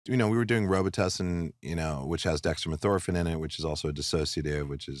we were doing Robitussin, which has dextromethorphan in it, which is also a dissociative,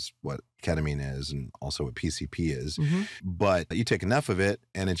 which is what ketamine is and also what PCP is. But you take enough of it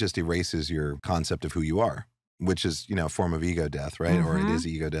and it just erases your concept of who you are, which is, a form of ego death, right? Or it is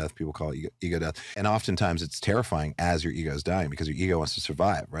ego death. People call it ego death. And oftentimes it's terrifying as your ego is dying because your ego wants to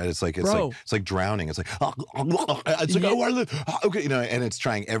survive, right? It's like drowning. It's like, I want to live. Okay, and it's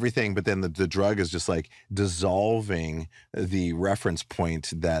trying everything, but then the drug is just like dissolving the reference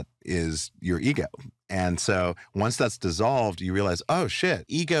point that is your ego. And so once that's dissolved, you realize, oh shit,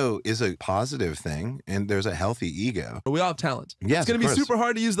 ego is a positive thing and there's a healthy ego. We all have talents. Yes, it's going to be super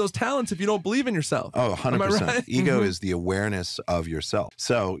hard to use those talents if you don't believe in yourself. Oh, 100%. Right? Ego is the awareness of yourself.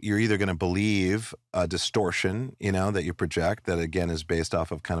 So you're either going to believe a distortion, that you project that again is based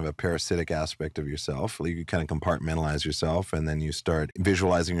off of kind of a parasitic aspect of yourself. You kind of compartmentalize yourself and then you start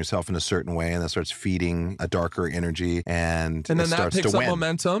visualizing yourself in a certain way and that starts feeding a darker energy and then it starts that picks to up win.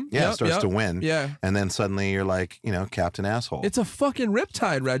 Momentum. Yeah, it starts to win. Yeah. And then suddenly you're like, Captain Asshole. It's a fucking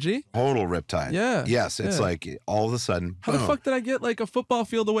riptide, Reggie. Total riptide. Yeah. Yes, it's like all of a sudden, how the fuck did I get like a football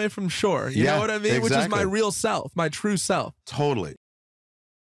field away from shore? You know what I mean? Exactly. Which is my real self, my true self. Totally.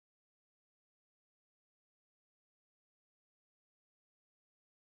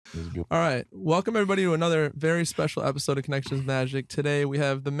 All right. Welcome everybody to another very special episode of Connections Magic. Today we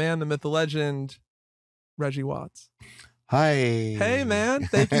have the man, the myth, the legend, Reggie Watts. Hi. Hey, man.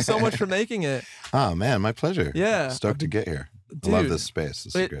 Thank you so much for making it. Oh, man. My pleasure. Yeah. Stoked to get here. Dude, I love this space.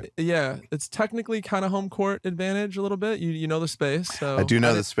 This is great. Yeah. It's technically kind of home court advantage a little bit. You know the space. So I do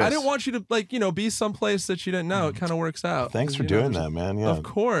know the space. I didn't want you to be someplace that you didn't know. It kind of works out. Thanks for doing that, man. Yeah. Of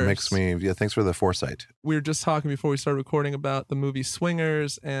course. Thanks for the foresight. We were just talking before we started recording about the movie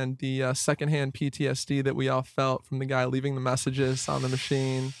Swingers and the secondhand PTSD that we all felt from the guy leaving the messages on the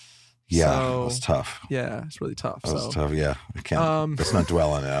machine. Yeah, it was tough. Yeah, it's really tough. It was tough, yeah. I can't. Let's not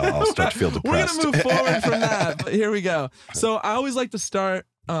dwell on it. I'll start to feel depressed. We're going to move forward from that, but here we go. So I always like to start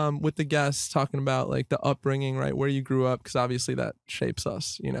with the guests talking about like the upbringing, right? Where you grew up, because obviously that shapes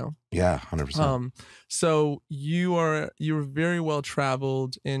us, Yeah, 100%. So you were very well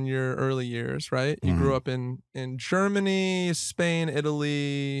traveled in your early years, right? You grew up in Germany, Spain,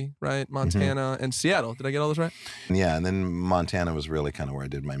 Italy, right? Montana, and Seattle. Did I get all this right? Yeah, and then Montana was really kind of where I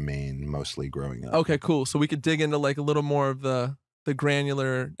did my mostly growing up. Okay, cool. So we could dig into like a little more of the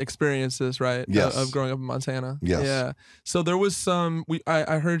granular experiences, right? Yes. Of growing up in Montana. Yes. Yeah. So there was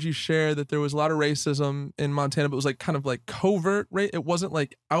I heard you share that there was a lot of racism in Montana, but it was like kind of like covert, right? It wasn't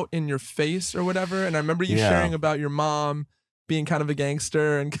like out in your face or whatever. And I remember you sharing about your mom being kind of a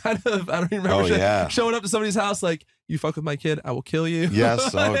gangster and kind of, I don't even remember showing up to somebody's house like, you fuck with my kid, I will kill you. Yes.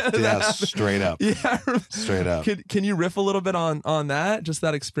 Straight up. Yeah. Straight up. Can you riff a little bit on that? Just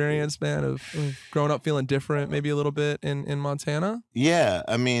that experience, man, of growing up feeling different, maybe a little bit in Montana? Yeah.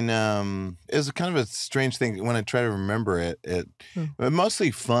 I mean, it was kind of a strange thing when I try to remember it.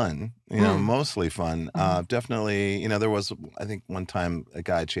 Mostly fun, mostly fun. Definitely, there was, I think one time a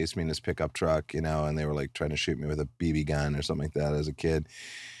guy chased me in his pickup truck, and they were like trying to shoot me with a BB gun or something like that as a kid.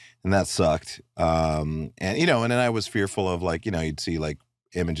 And that sucked. And then I was fearful of like, you'd see like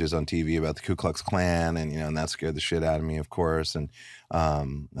images on TV about the Ku Klux Klan and that scared the shit out of me, of course. And I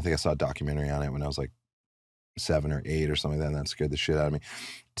think I saw a documentary on it when I was like 7 or 8 or something like that, and that scared the shit out of me.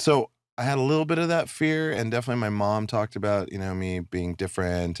 So I had a little bit of that fear, and definitely my mom talked about, me being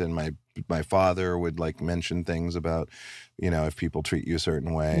different, and my father would like mention things about, if people treat you a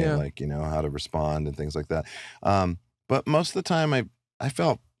certain way, and like, how to respond and things like that. But most of the time I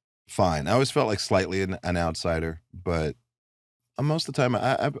felt fine. I always felt like slightly an outsider, but most of the time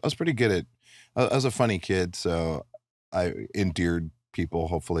I was pretty good at, I was a funny kid, so I endeared people,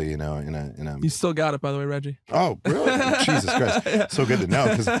 hopefully, in a... You still got it, by the way, Reggie. Oh, really? Jesus Christ. So good to know,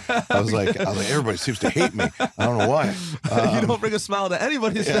 because I was like, everybody seems to hate me. I don't know why. You don't bring a smile to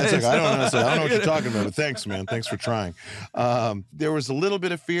anybody's face. Like, I don't know what you're talking about, but thanks, man. Thanks for trying. There was a little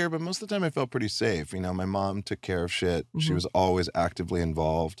bit of fear, but most of the time I felt pretty safe. My mom took care of shit. She was always actively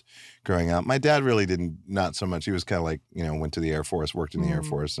involved growing up. My dad really not so much. He was kind of like, went to the Air Force, worked in the Air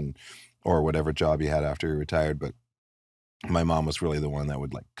Force, or whatever job he had after he retired, but my mom was really the one that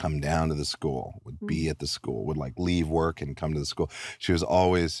would like come down to the school, would be at the school, would like leave work and come to the school. She was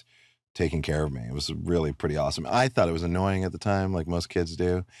always taking care of me. It was really pretty awesome. I thought it was annoying at the time, like most kids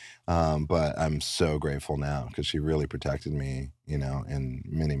do. But I'm so grateful now because she really protected me, in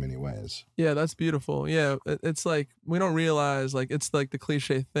many, many ways. Yeah, that's beautiful. Yeah. It's like, we don't realize, like, it's like the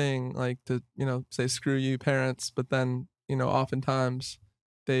cliche thing, like to, say, screw you parents, but then, oftentimes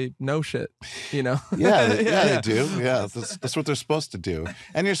they know shit, you know? Yeah, they do. Yeah, that's what they're supposed to do.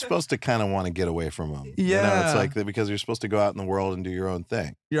 And you're supposed to kind of want to get away from them. Yeah. You know, it's like because you're supposed to go out in the world and do your own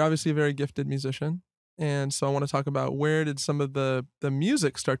thing. You're obviously a very gifted musician. And so I want to talk about where did some of the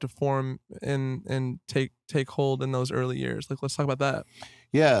music start to form and take hold in those early years? Like, let's talk about that.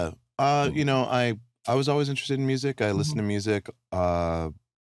 Yeah. You know, I was always interested in music. I listened to music.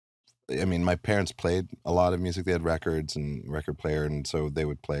 I mean, my parents played a lot of music. They had records and record player, and so they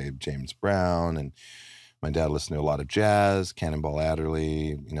would play James Brown. And my dad listened to a lot of jazz, Cannonball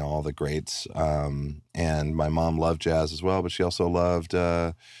Adderley, you know, all the greats. And my mom loved jazz as well, but she also loved,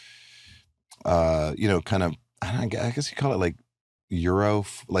 you know, kind of, I guess you call it like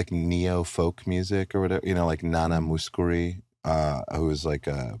like neo folk music or whatever. You know, like Nana Mouskouri, who was like,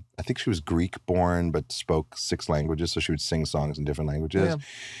 I think she was Greek born, but spoke 6 languages, so she would sing songs in different languages. Yeah.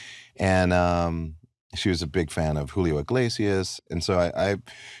 And she was a big fan of Julio Iglesias. And so I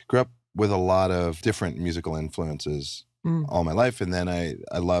grew up with a lot of different musical influences all my life. And then I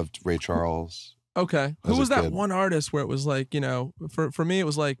loved Ray Charles. Okay. Who was that one artist where it was like, you know, for me, it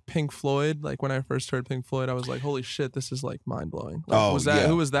was like Pink Floyd. Like when I first heard Pink Floyd, I was like, holy shit, this is like mind blowing. Like,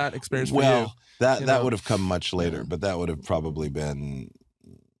 who was that experience for you? Well, that would have come much later, but that would have probably been,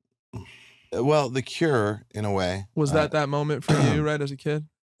 well, The Cure in a way. Was that moment for you, right, as a kid?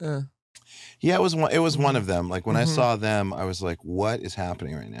 Yeah, it was one of them. Like when I saw them, I was like, what is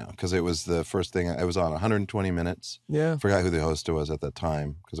happening right now? Because it was the first thing. It was on 120 Minutes. Yeah. Forgot who the host was at that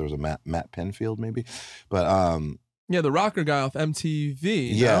time because there was a Matt Penfield maybe. But yeah, the rocker guy off MTV.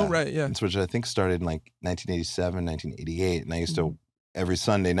 Yeah. No? Right, yeah. Which I think started in like 1987, 1988. And I used to, every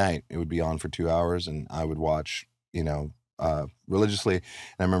Sunday night, it would be on for 2 hours and I would watch, you know, religiously. And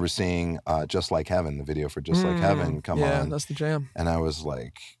I remember seeing Just Like Heaven, the video for Just Like Heaven come on. Yeah, that's the jam. And I was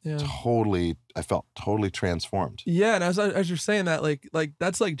like I felt totally transformed. Yeah, and as you're saying that, like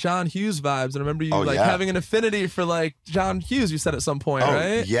that's like John Hughes vibes. And I remember you having an affinity for like John Hughes, you said at some point,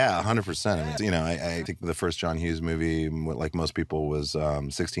 right? Yeah, 100%. I mean, you know, I think the first John Hughes movie, like most people, was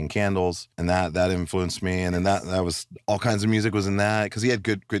 16 Candles. And that influenced me. And then that was, all kinds of music was in that. Because he had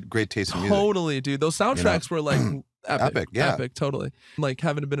great taste in music. Totally, dude. Those soundtracks were like... Epic, yeah. Epic, totally. Like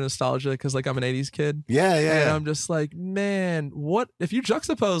having a bit of nostalgia because like I'm an 80s kid. Yeah. And I'm just like, man, what if you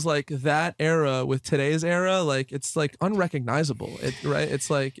juxtapose like that era with today's era, like it's like unrecognizable. Right?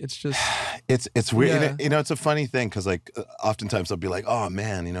 It's like it's just it's weird. Yeah. You know, it's a funny thing because like oftentimes I'll be like, oh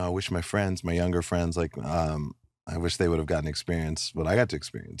man, you know, I wish my younger friends, like I wish they would have gotten experience what I got to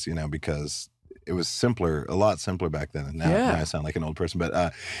experience, you know, because it was simpler, a lot simpler back then. And now I sound like an old person,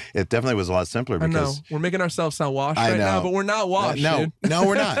 but it definitely was a lot simpler because... I know. We're making ourselves sound washed right now, but we're not washed, No,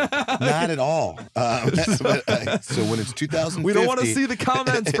 we're not. Not at all. So when it's 2050... We don't want to see the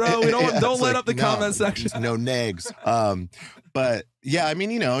comments, bro. We don't let up the comment section. No nags. But yeah, I mean,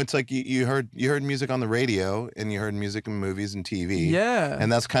 you know, it's like you heard music on the radio and you heard music in movies and TV. Yeah.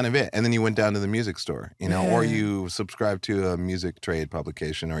 And that's kind of it. And then you went down to the music store, you know, or you subscribed to a music trade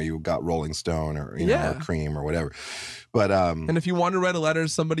publication or you got Rolling Stone or, you know, or Cream or whatever. But and if you wanted to write a letter to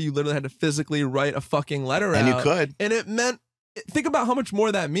somebody, you literally had to physically write a fucking letter and you could. And it meant, think about how much more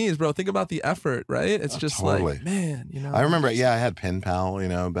that means, bro. Think about the effort, right? It's just totally. Like, man, you know. I remember, I had Pen Pal, you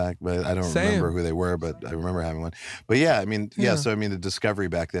know, back, but I don't remember who they were, but I remember having one. But yeah, I mean, so I mean, the discovery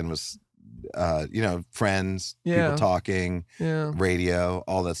back then was, you know, friends, people talking, radio,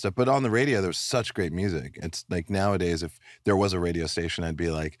 all that stuff. But on the radio, there was such great music. It's like nowadays, if there was a radio station, I'd be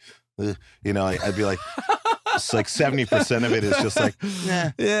like, you know, I'd be like, it's like 70% of it is just like,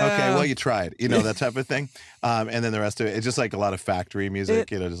 okay, well, you tried, you know, that type of thing. And then the rest of it, it's just like a lot of factory music,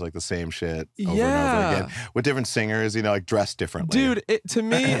 you know, just like the same shit over and over again with different singers, you know, like dressed differently. Dude, to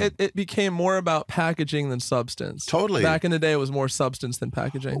me, it became more about packaging than substance. Totally. Back in the day, it was more substance than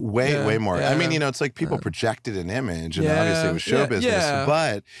packaging. Way more. I mean, you know, it's like people projected an image and obviously it was show business,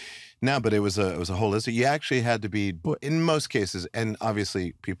 but... No, but it was a holistic. You actually had to be, in most cases, and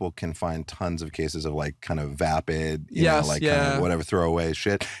obviously people can find tons of cases of like kind of vapid, you know, like kind of whatever throwaway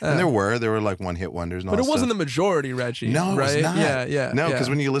shit. And there were like one-hit wonders and all that. But it wasn't the majority, Reggie. No, right? It was not. Yeah. No, because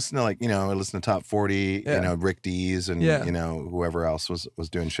when you listen to like, you know, I listen to Top 40, you know, Rick Dees and, you know, whoever else was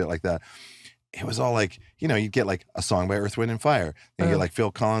doing shit like that. It was all like, you know, you'd get like a song by Earth, Wind, and Fire. And you get like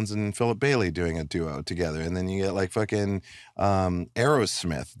Phil Collins and Philip Bailey doing a duo together. And then you get like fucking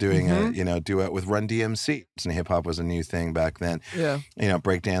Aerosmith doing a, you know, duet with Run DMC. And hip hop was a new thing back then. Yeah. You know,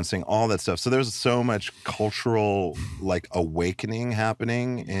 breakdancing, all that stuff. So there's so much cultural like awakening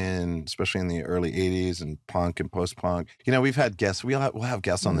happening especially in the early 80s and punk and post-punk. You know, we've had guests, we'll have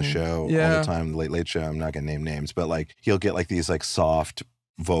guests on the show all the time, the Late Late Show. I'm not going to name names, but like you'll get like these like soft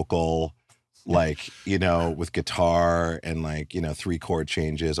vocal like, you know, with guitar and like, you know, 3 chord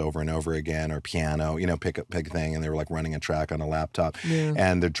changes over and over again, or piano, you know, pick a thing, and they were like running a track on a laptop,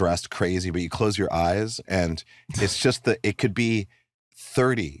 and they're dressed crazy, but you close your eyes and it's just it could be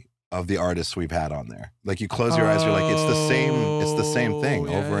 30 of the artists we've had on there. Like you close your eyes, you're like, it's the same thing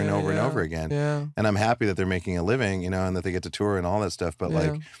over and over and over again. Yeah. And I'm happy that they're making a living, you know, and that they get to tour and all that stuff. But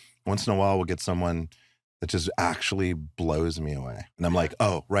like once in a while we'll get someone that just actually blows me away. And I'm like,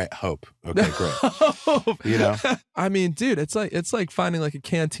 oh, right, Hope. Okay, great. Hope. You know? I mean, dude, it's like finding like a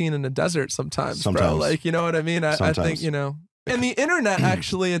canteen in a desert sometimes. Bro. Like, you know what I mean? I think, you know, and the internet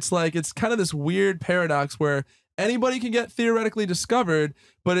actually, it's kind of this weird paradox where anybody can get theoretically discovered,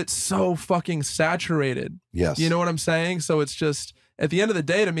 but it's so fucking saturated. Yes. You know what I'm saying? So it's just, at the end of the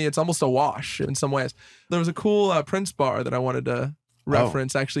day, to me, it's almost a wash in some ways. There was a cool Prince bar that I wanted to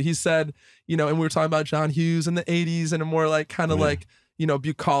reference. Actually, he said, you know, and we were talking about John Hughes in the 80s and a more like kind of like, you know,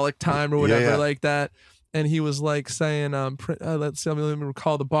 bucolic time or whatever like that. And he was like saying, let's see, let me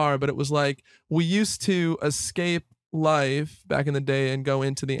recall the bar, but it was like, we used to escape life back in the day and go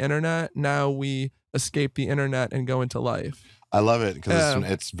into the internet. Now we escape the internet and go into life. I love it because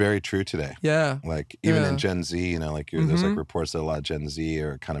it's very true today. Yeah. Like even in Gen Z, you know, like there's like reports that a lot of Gen Z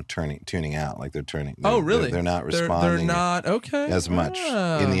are kind of tuning out. Like they're turning. Oh, really? They're not responding. They're not as much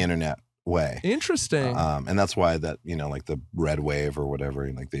in the internet way. Interesting. And that's why that, you know, like the red wave or whatever,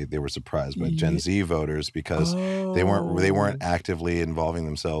 and like they were surprised by Gen Z voters because they weren't actively involving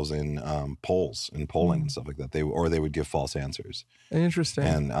themselves in polls and polling and stuff like that. They would give false answers. Interesting.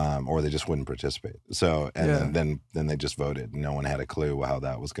 And or they just wouldn't participate. So then they just voted. No one had a clue how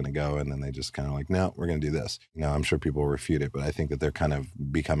that was going to go, and then they just kind of like, no, we're going to do this. You know, I'm sure people will refute it, but I think that they're kind of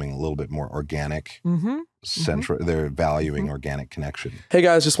becoming a little bit more organic. They're valuing organic connection. Hey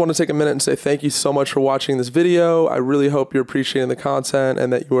guys, just want to take a minute and say thank you so much for watching this video. I really hope you're appreciating the content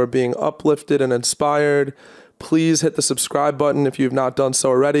and that you are being uplifted and inspired. Please hit the subscribe button if you've not done so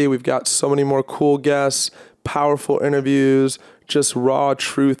already. We've got so many more cool guests, powerful interviews, just raw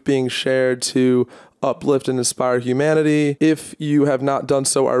truth being shared to uplift and inspire humanity. If you have not done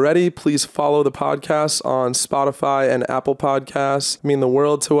so already, please follow the podcast on Spotify and Apple Podcasts. It means the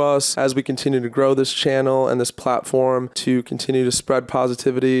world to us as we continue to grow this channel and this platform to continue to spread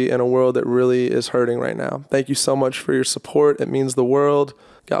positivity in a world that really is hurting right now. Thank you so much for your support. It means the world.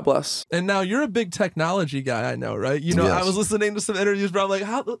 God bless. And now you're a big technology guy, I know, right? You know, I was listening to some interviews, but I'm like,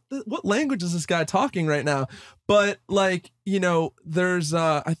 what language is this guy talking right now? But like, you know, there's,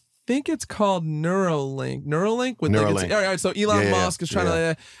 I think it's called Neuralink with Neuralink. Like, all right, so Elon Musk is trying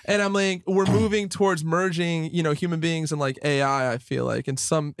to, and I'm like, we're moving towards merging, you know, human beings and like AI, I feel like, and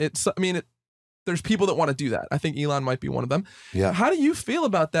there's people that want to do that. I think Elon might be one of them. Yeah. How do you feel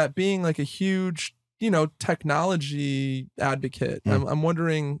about that being like a huge, you know, technology advocate? I'm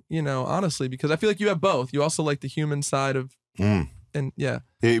wondering, you know, honestly, because I feel like you have both. You also like the human side of, and You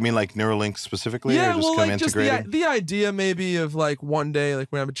mean like Neuralink specifically, or just kind of integrating? Just the idea maybe of like one day, like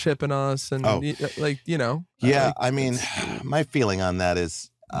we have a chip in us, and like, you know. Yeah, I mean, my feeling on that is,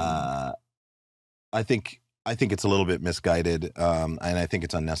 I think it's a little bit misguided, and I think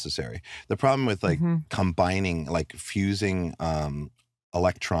it's unnecessary. The problem with like combining, like fusing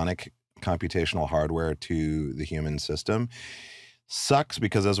electronic computational hardware to the human system sucks,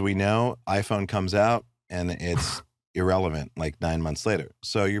 because as we know, iPhone comes out and it's irrelevant like 9 months later.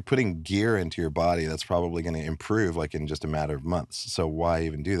 So you're putting gear into your body that's probably going to improve like in just a matter of months. So why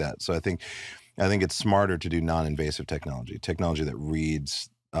even do that? So I think it's smarter to do non-invasive technology that reads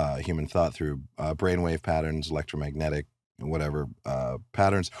human thought through brainwave patterns, electromagnetic, whatever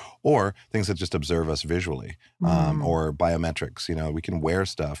patterns, or things that just observe us visually, or biometrics. You know, we can wear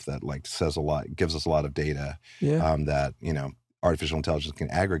stuff that like says a lot, gives us a lot of data, that, you know, artificial intelligence can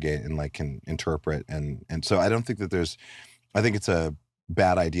aggregate and like can interpret. And so I don't think that I think it's a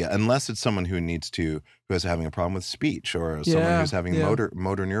bad idea, unless it's someone who is having a problem with speech, or someone who's having motor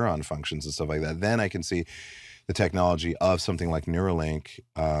neuron functions and stuff like that. Then I can see the technology of something like Neuralink,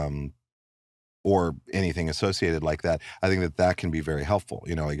 or anything associated like that. I think that can be very helpful,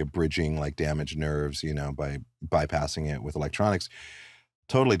 you know, like bridging like damaged nerves, you know, by bypassing it with electronics.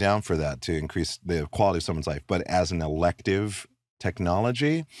 Totally down for that, to increase the quality of someone's life. But as an elective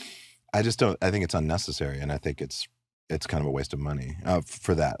technology, I think it's unnecessary, and I think it's kind of a waste of money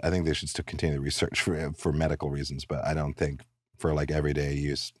for that. I think they should still continue the research for medical reasons, but I don't think for like everyday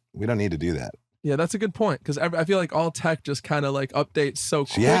use, we don't need to do that. Yeah, that's a good point, because I feel like all tech just kind of like updates so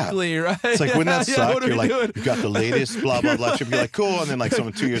quickly, right? It's like, wouldn't that suck? You're like, you got the latest blah, blah, blah chip. You're like, cool. And then like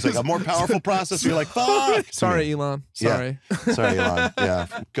 2 years, like a more powerful processor. You're like, fuck. Sorry, Elon. Sorry. Yeah. Sorry, Elon. Yeah.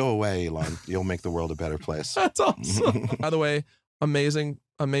 Go away, Elon. You'll make the world a better place. That's awesome. By the way, amazing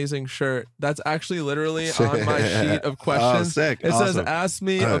amazing shirt. That's actually literally on my sheet of questions. Oh, sick. It Awesome. says, ask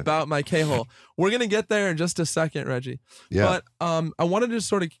me about my K-hole. We're going to get there in just a second, Reggie. Yeah. But I wanted to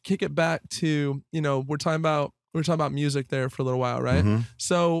sort of kick it back to, we're talking about music there for a little while, right? Mm-hmm.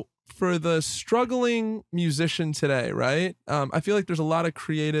 So for the struggling musician today, right? I feel like there's a lot of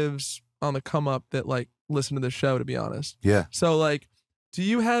creatives on the come up that like listen to the show, to be honest. Yeah. So like, do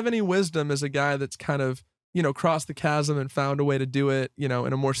you have any wisdom as a guy that's kind of, crossed the chasm and found a way to do it, in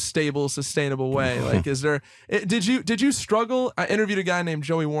a more stable, sustainable way? Like, did you struggle? I interviewed a guy named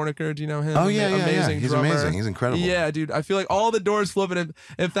Joey Warnicker. Do you know him? Oh, yeah. Amazing He's drummer. amazing. He's incredible. Yeah, dude. I feel like all the doors flipping.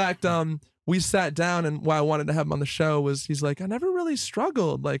 In fact, we sat down, and why I wanted to have him on the show was he's like, I never really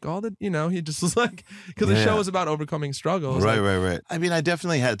struggled. Like all the, he just was like, because the show was about overcoming struggles. Right. I mean, I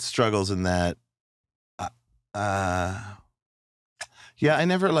definitely had struggles in that. Yeah, I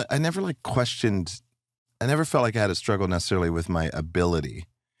never questioned. I never felt like I had a struggle necessarily with my ability.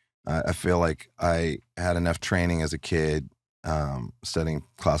 I feel like I had enough training as a kid, studying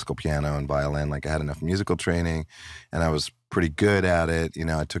classical piano and violin. Like I had enough musical training, and I was pretty good at it.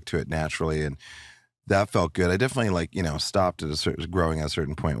 I took to it naturally, and that felt good. I definitely stopped at growing at a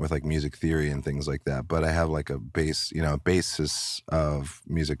certain point with like music theory and things like that. But I have like a basis of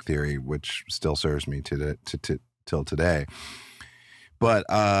music theory, which still serves me till today. But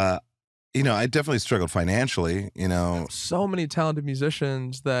I definitely struggled financially, So many talented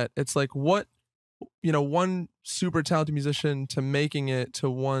musicians that it's like one super talented musician to making it to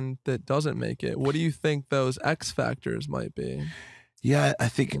one that doesn't make it. What do you think those X factors might be? Yeah, I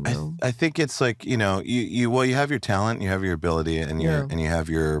think I think it's like, you have your talent, you have your ability, and you have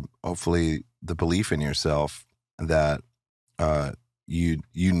your, hopefully, the belief in yourself that you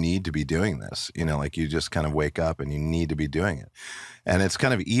need to be doing this, like you just kind of wake up and you need to be doing it. And it's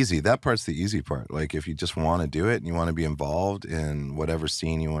kind of easy. That part's the easy part. Like if you just want to do it and you want to be involved in whatever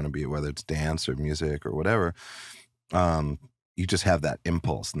scene you want to be, whether it's dance or music or whatever, you just have that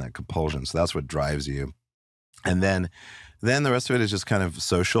impulse and that compulsion. So that's what drives you. And then the rest of it is just kind of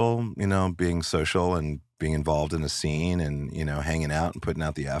social, being social and being involved in a scene and, hanging out and putting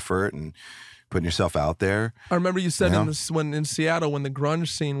out the effort and putting yourself out there. I remember you said in Seattle, when the grunge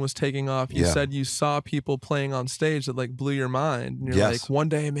scene was taking off, you said you saw people playing on stage that like blew your mind. And you're like, one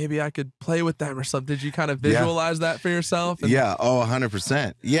day maybe I could play with them or something. Did you kind of visualize that for yourself? And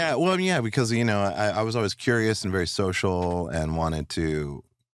 100%. Yeah, well, because, I was always curious and very social and wanted to,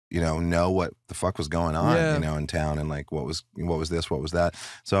 know what the fuck was going on, in town, and like what was this, what was that.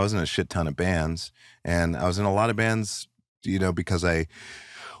 So I was in a shit ton of bands, and I was in a lot of bands, because I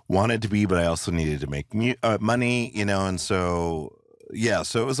wanted to be, but I also needed to make money, and so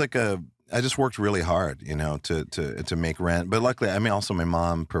so it was like I just worked really hard, to make rent. But luckily, also my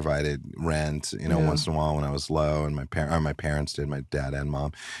mom provided rent, once in a while when I was low, and my parents did, my dad and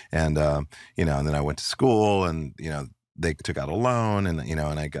mom, and and then I went to school, and they took out a loan, and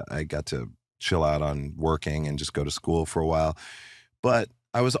and I got to chill out on working and just go to school for a while. But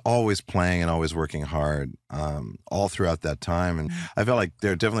I was always playing and always working hard all throughout that time. And I felt like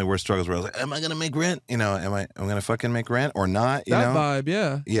there definitely were struggles where I was like, am I going to make rent? Am I going to fucking make rent or not? That vibe,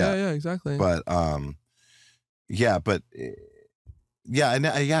 yeah, exactly. But, I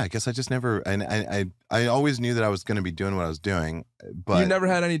guess I just never, I always knew that I was going to be doing what I was doing. But you never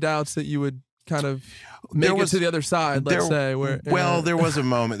had any doubts that you would kind of make it to the other side, let's say. There was a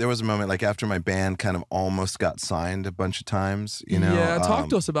moment like after my band kind of almost got signed a bunch of times, Yeah, talk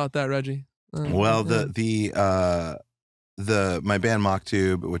to us about that, Reggie. My band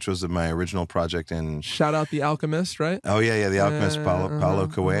Mock-Tube, which was my original project in... Shout out The Alchemist, right? Oh, yeah, The Alchemist, Paulo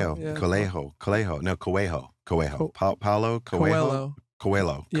Coelho. Yeah. Coelho. Paulo Coelho.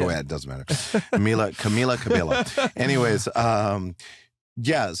 Coelho. It doesn't matter. Camila Cabello. Anyways,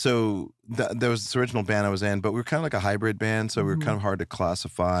 so there was this original band I was in, but we were kind of like a hybrid band, so we were kind of hard to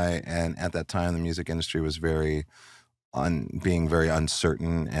classify. And at that time, the music industry was being very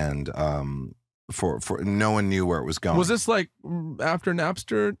uncertain, and for no one knew where it was going. Was this like after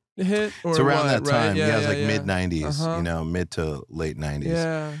Napster hit? Or it's around what, that time. right? Yeah, it was like mid-90s, mid to late 90s.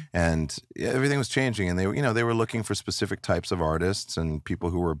 Yeah. And everything was changing, and they were looking for specific types of artists and people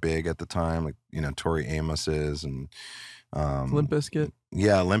who were big at the time, like, Tori Amos's and Limp Bizkit.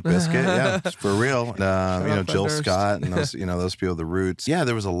 Yeah, Limp Bizkit, yeah, for real. Jill Scott and those, those people, The Roots. Yeah,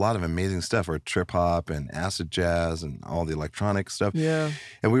 there was a lot of amazing stuff, or trip hop and acid jazz and all the electronic stuff. Yeah.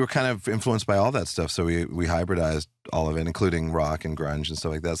 And we were kind of influenced by all that stuff, so we hybridized all of it, including rock and grunge and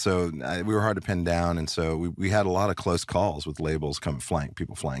stuff like that. So we were hard to pin down, and so we had a lot of close calls with labels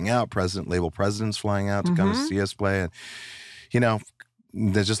people flying out, label presidents flying out to come to see us play, and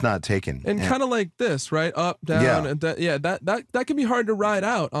they're just not taken. And kind of like this, right? Up, down, and that can be hard to ride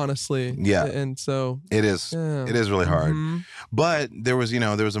out, honestly. Yeah. And so it is really hard. But there was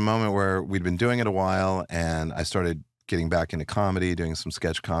a moment where we'd been doing it a while, and I started getting back into comedy, doing some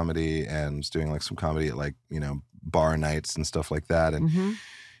sketch comedy, and was doing like some comedy at like, bar nights and stuff like that. And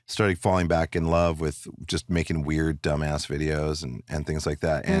started falling back in love with just making weird, dumbass videos and things like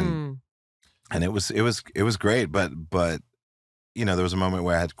that. And it was great, but there was a moment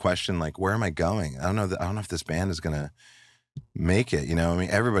where I had to question, like, where am I going? I don't know if this band is gonna make it. I mean,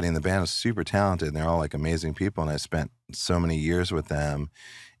 everybody in the band is super talented, and they're all like amazing people, and I spent so many years with them,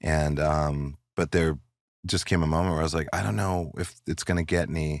 and but there just came a moment where I was like, I don't know if it's gonna get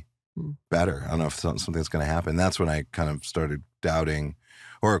any better. I don't know if something's gonna happen. That's when I kind of started doubting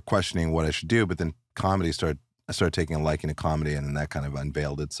or questioning what I should do. But then I started taking a liking to comedy, and then that kind of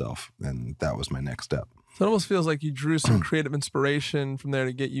unveiled itself, and that was my next step. So it almost feels like you drew some creative inspiration from there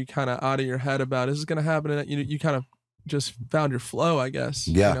to get you kind of out of your head about, is this going to happen? And you kind of just found your flow, I guess.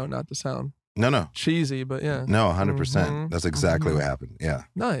 Yeah. Not to sound no cheesy, but yeah. No, 100%. That's exactly what happened. Yeah.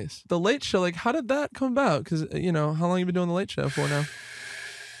 Nice. The Late Show, like, how did that come about? Because, how long have you been doing The Late Show for now?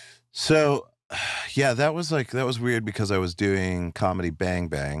 So, yeah, that was weird because I was doing Comedy Bang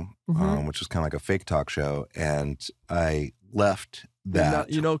Bang, which was kind of like a fake talk show, and I left that.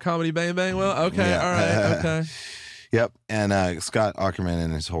 Comedy Bang Bang well? Okay, yeah. All right, okay. Yep, and Scott Aukerman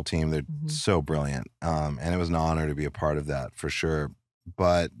and his whole team, they're so brilliant, and it was an honor to be a part of that for sure.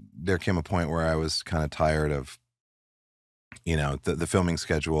 But there came a point where I was kind of tired of, the filming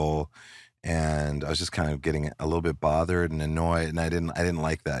schedule, and I was just kind of getting a little bit bothered and annoyed, and I didn't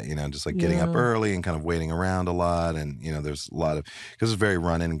like that, just like getting up early and kind of waiting around a lot, and there's a lot of, because it was very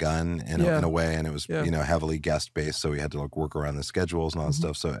run and gun in a way, and it was heavily guest based, so we had to like work around the schedules and all that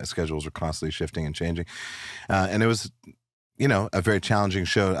stuff. So schedules were constantly shifting and changing, and it was a very challenging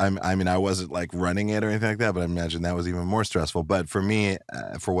show. I mean, I wasn't like running it or anything like that, but I imagine that was even more stressful. But for me,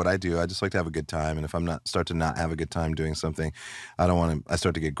 for what I do, I just like to have a good time. And if I'm start to not have a good time doing something, I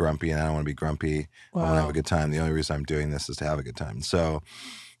start to get grumpy, and I don't want to be grumpy. Wow. I want to have a good time. The only reason I'm doing this is to have a good time. So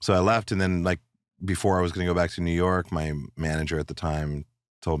I left, and then like before I was going to go back to New York, my manager at the time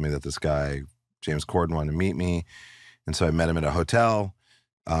told me that this guy, James Corden, wanted to meet me. And so I met him at a hotel.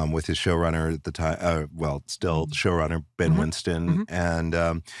 With his showrunner at the time, still showrunner, Ben Winston. And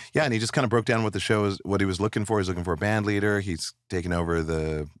and he just kind of broke down what the show is, what he was looking for. He's looking for a band leader. He's taken over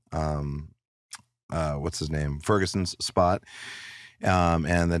the, what's his name? Ferguson's spot.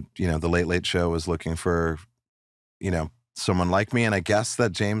 And that, the Late Late Show was looking for, someone like me. And I guess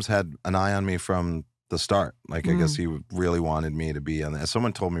that James had an eye on me from the start. Like, I guess he really wanted me to be on that.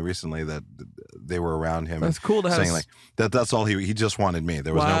 Someone told me recently that they were around him. That's cool to have. Saying like that's all he just wanted me.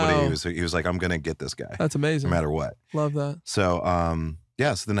 There was nobody. He was like, I'm gonna get this guy. That's amazing. No matter what. Love that. So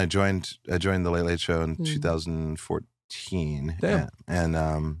so then I joined the Late Late Show in 2014. Damn.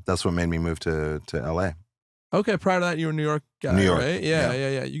 And that's what made me move to LA. Okay, prior to that, you were a New York guy, New York, right?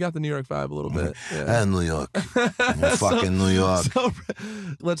 Yeah. You got the New York vibe a little bit. Yeah. And New York. Fucking New York. So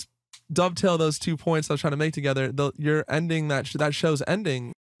let's dovetail those 2 points I was trying to make together. You're ending that show's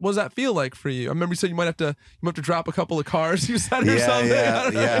ending. What does that feel like for you? I remember you said you might have to drop a couple of cars. You said or something.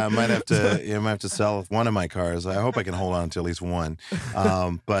 I might have to. I might have to sell one of my cars. I hope I can hold on to at least one.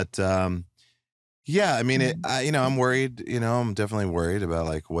 Yeah, I mean, I'm worried. I'm definitely worried about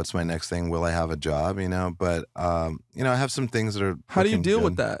like what's my next thing. Will I have a job? But I have some things that are. How do you deal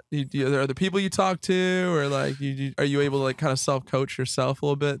with that? Are there people you talk to, or like are you able to like kind of self-coach yourself a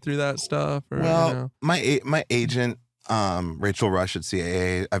little bit through that stuff? Or, well, my agent, Rachel Rush at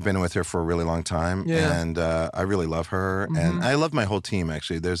CAA, I've been with her for a really long time, and I really love her, and I love my whole team.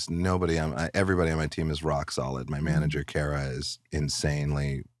 Actually, there's nobody. Everybody on my team is rock solid. My manager Kara is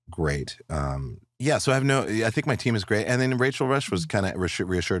insanely great. So I think my team is great. And then Rachel Rush was kind of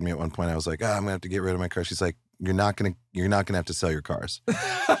reassured me at one point. I was like, I'm gonna have to get rid of my car. She's like, you're not gonna have to sell your cars. And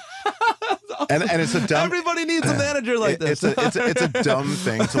it's a dumb. Everybody needs a manager like this. It's a dumb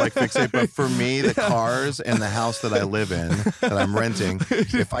thing to like fixate, but for me, the cars and the house that I live in that I'm renting,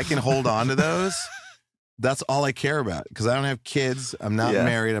 if I can hold on to those, that's all I care about, because I don't have kids. I'm not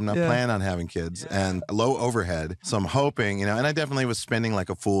married. I'm not planning on having kids, and low overhead. So I'm hoping, and I definitely was spending like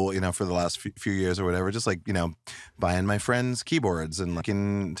a fool, for the last few years or whatever, just like, buying my friends keyboards and like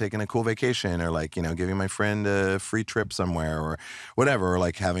taking a cool vacation, or like, giving my friend a free trip somewhere or whatever, or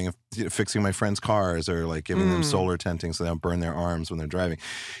like fixing my friends' cars, or like giving them solar tenting so they don't burn their arms when they're driving,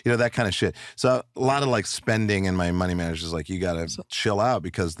 that kind of shit. So a lot of like spending, and my money manager's like, you got to chill out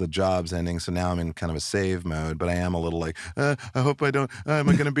because the job's ending. So now I'm in kind of a save mode, but I am a little like, I hope I don't, am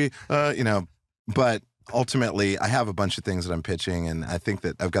I going to be, but ultimately, I have a bunch of things that I'm pitching, and I think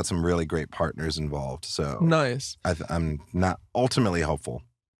that I've got some really great partners involved. So nice. I'm not ultimately hopeful.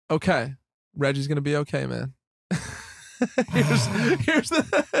 Okay. Reggie's going to be okay, man. here's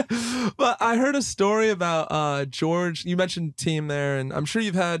the but I heard a story about George. You mentioned team there, and I'm sure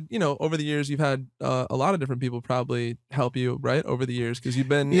you've had, over the years, you've had a lot of different people probably help you, right, over the years, because you've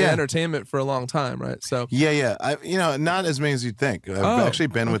been in entertainment for a long time, right? So I not as many as you'd think. I've actually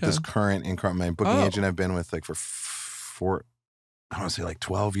been with this current my booking agent. I've been with like for I want to say like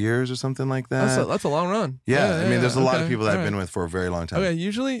 12 years or something like that. That's a long run. Yeah, I mean, there's a lot of people that I've been with for a very long time. Okay,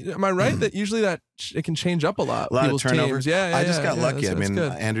 usually, am I right that usually that it can change up a lot? A lot of turnovers. Teams. I just got lucky. I mean,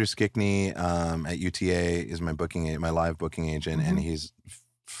 Andrew Skickney at UTA is my live booking agent, and he's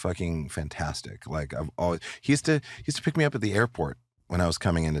fucking fantastic. Like he used to pick me up at the airport when I was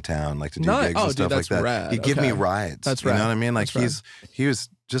coming into town, like to do gigs and stuff like that. Rad. He'd give me rides. That's right. You know what I mean? Like he was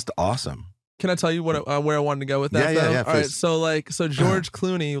just awesome. Can I tell you where I wanted to go with that? Yeah. All right, so George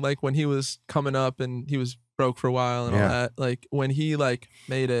Clooney, like when he was coming up and he was broke for a while and all that, like when he like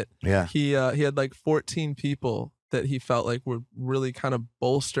made it, he had like 14 people that he felt like were really kind of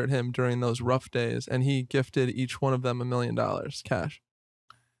bolstered him during those rough days, and he gifted each one of them $1 million cash.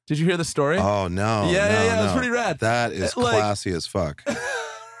 Did you hear the story? Oh no! Yeah, it was pretty rad. That is classy as fuck.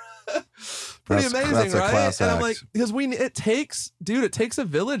 Pretty amazing, right? Class and act. I'm like, because it takes a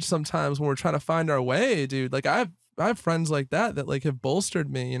village sometimes when we're trying to find our way, dude. Like I have friends like that like have bolstered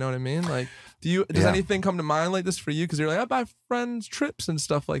me. You know what I mean? Like, does anything come to mind like this for you? Because you're like, I buy friends trips and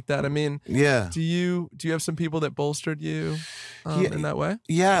stuff like that. I mean, do you have some people that bolstered you in that way?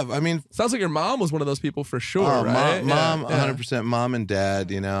 Yeah, I mean, sounds like your mom was one of those people for sure, right? Mom, 100%. Mom and dad,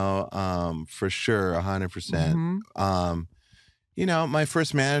 for sure, 100%. My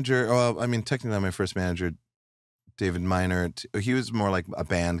first manager, technically my first manager, David Miner, he was more like a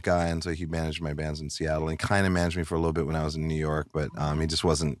band guy, and so he managed my bands in Seattle and kind of managed me for a little bit when I was in New York, but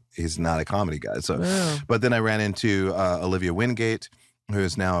he's not a comedy guy. So, but then I ran into Olivia Wingate, who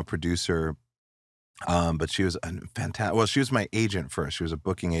is now a producer. But she was fantastic. Well, she was my agent first. She was a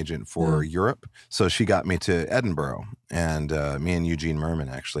booking agent for Europe. So she got me to Edinburgh, and me and Eugene Merman,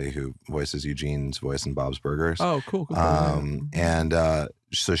 actually, who voices Eugene's voice in Bob's Burgers. Oh, cool. And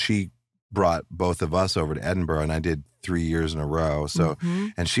so she brought both of us over to Edinburgh, and I did 3 years in a row. So,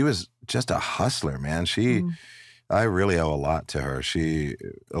 and she was just a hustler, man. I really owe a lot to her.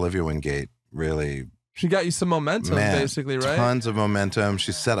 Olivia Wingate really... She got you some momentum, basically, right? Tons of momentum.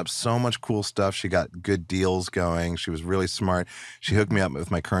 She set up so much cool stuff. She got good deals going. She was really smart. She hooked me up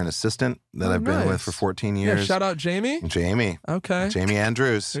with my current assistant that I've been with for 14 years. Yeah, shout out Jamie. Okay. Jamie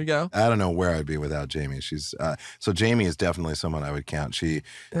Andrews. There you go. I don't know where I'd be without Jamie. So Jamie is definitely someone I would count. She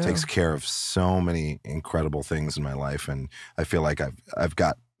takes care of so many incredible things in my life, and I feel like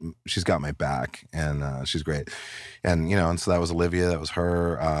she's got my back, and she's great. And and so that was Olivia. That was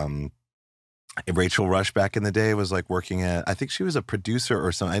her. Rachel Rush back in the day was like working I think she was a producer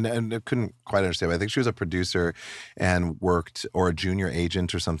or something. I couldn't quite understand, but I think she was a producer and worked, or a junior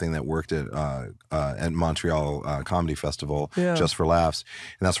agent or something, that worked at Montreal Comedy Festival just for laughs.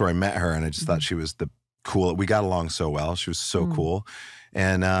 And that's where I met her, and I just thought she was we got along so well. She was so cool.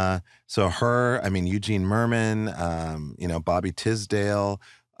 And so her, Eugene Merman, Bobby Tisdale,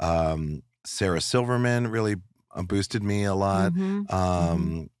 Sarah Silverman really boosted me a lot.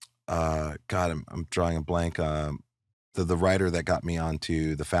 God, I'm drawing a blank. The writer that got me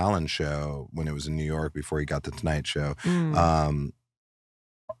onto the Fallon show when it was in New York before he got the Tonight Show,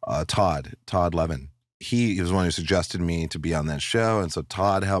 Todd Levin. He was the one who suggested me to be on that show, and so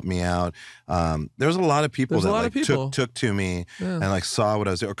Todd helped me out. There was a lot of people took to me and like saw what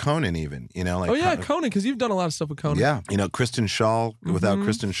I was doing, or Conan even, Conan, because you've done a lot of stuff with Conan. Yeah, Kristen Schaal. Without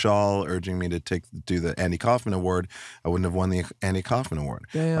Kristen Schaal urging me to do the Andy Kaufman Award, I wouldn't have won the Andy Kaufman Award.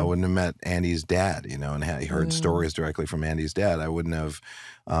 I wouldn't have met Andy's dad, and heard stories directly from Andy's dad. I wouldn't have.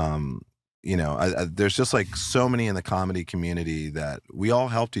 There's just like so many in the comedy community that we all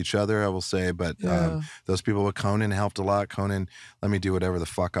helped each other, I will say, but those people with Conan helped a lot. Conan let me do whatever the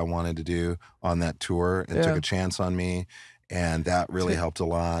fuck I wanted to do on that tour and took a chance on me, and that really helped a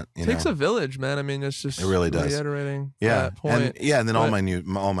lot. It takes a village, man. It really does. Reiterating that point. And then all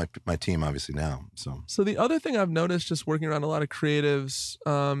my team obviously now. So the other thing I've noticed just working around a lot of creatives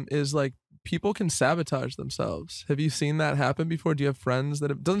is like, people can sabotage themselves. Have you seen that happen before? Do you have friends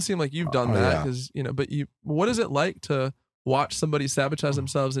that doesn't seem like you've done that, because what is it like to watch somebody sabotage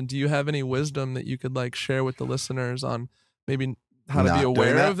themselves, and do you have any wisdom that you could like share with the listeners on maybe how to be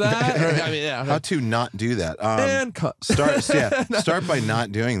aware of that. Or, I mean, yeah. How to not do that. And cut. Start by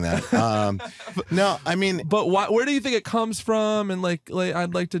not doing that. No, I mean, but where do you think it comes from? And like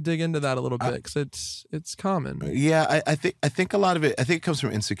I'd like to dig into that a little bit because it's common. Yeah, I think a lot of it. I think it comes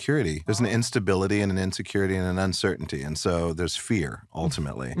from insecurity. There's an instability and an insecurity and an uncertainty, and so there's fear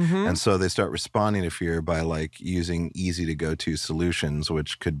ultimately. And so they start responding to fear by like using easy to go to solutions,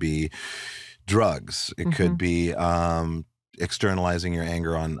 which could be drugs. It could be externalizing your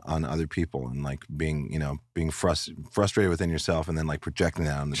anger on other people and like being frustrated within yourself and then like projecting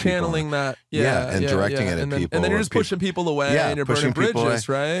that on the channeling people. That and directing it at people. And then you're just pushing people away and you're burning bridges,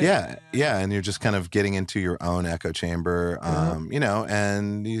 right? Yeah, and you're just kind of getting into your own echo chamber.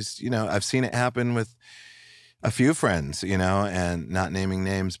 And I've seen it happen with a few friends, and not naming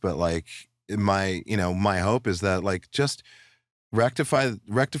names, but like my hope is that like just rectify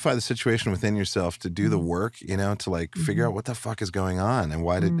the situation within yourself, to do the work, to like figure out what the fuck is going on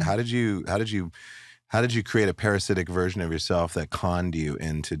and how did you create a parasitic version of yourself that conned you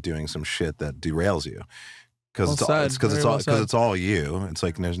into doing some shit that derails you? Because it's all you. It's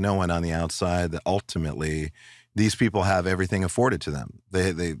like there's no one on the outside that ultimately these people have everything afforded to them.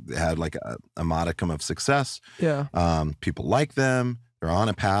 They had like a modicum of success. Yeah. People like them. They're on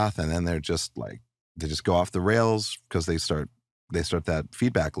a path, and then they just go off the rails because they start that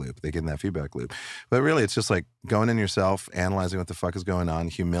feedback loop. They get in that feedback loop. But really, it's just like going in yourself, analyzing what the fuck is going on,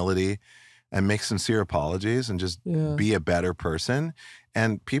 humility, and make sincere apologies and just be a better person.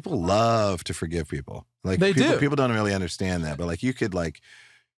 And people love to forgive people. Like people don't really understand that, but like you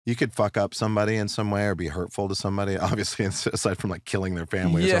could fuck up somebody in some way or be hurtful to somebody, obviously, aside from like killing their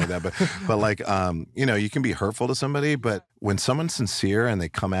family or something like that. But like, you can be hurtful to somebody, but when someone's sincere and they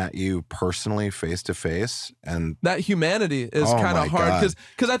come at you personally, face to face, and that humanity is kind of hard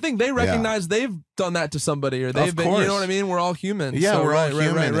because I think they recognize they've done that to somebody, or they've been, you know what I mean? We're all humans. Yeah, so, we're all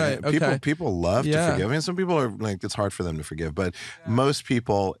human. Right. Okay. People love to forgive. I mean, some people are like, it's hard for them to forgive, but most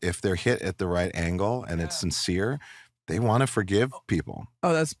people, if they're hit at the right angle and it's sincere, they want to forgive people.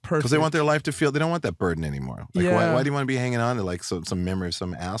 Oh, that's perfect. Because they want their life to feel, they don't want that burden anymore. Like, why do you want to be hanging on to like some memory of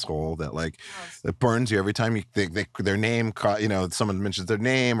some asshole that like, that burns you every time you their name, someone mentions their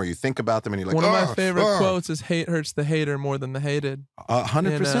name or you think about them and you're like, one of my favorite quotes is hate hurts the hater more than the hated.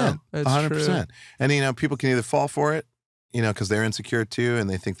 100%. 100%. True. And, people can either fall for it, because they're insecure too and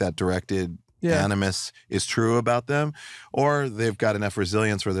they think that directed animus is true about them, or they've got enough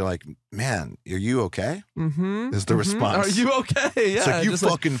resilience where they're like, man, are you okay? Is the response. Are you okay? Yeah. It's like, you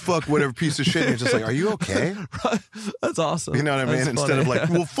fucking fuck whatever piece of shit. And you're just like, are you okay? That's awesome. You know what I mean? That's Instead funny. of like,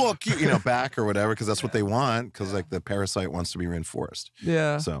 well, fuck you, back or whatever, because that's what they want, because like the parasite wants to be reinforced.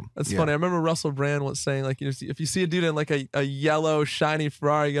 Yeah. So that's funny. I remember Russell Brand was saying, like, if you see a dude in like a yellow, shiny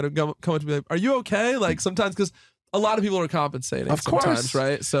Ferrari, you got to come up to be like, are you okay? Like sometimes, because a lot of people are compensating sometimes,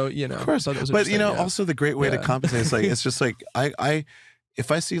 right? So, of course. But, also the great way to compensate is like, it's just like,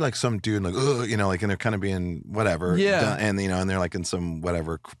 if I see like some dude like, like, and they're kind of being whatever. Yeah. And, and they're like in some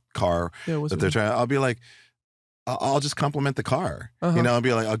whatever car that they're trying, I'll be like, I'll just compliment the car. I'll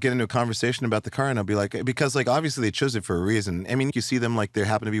be like, I'll get into a conversation about the car and I'll be like, because like obviously they chose it for a reason. I mean, you see them like they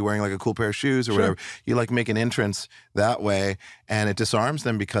happen to be wearing like a cool pair of shoes or whatever. You like make an entrance that way and it disarms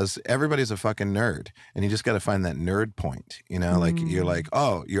them because everybody's a fucking nerd and you just got to find that nerd point, like you're like,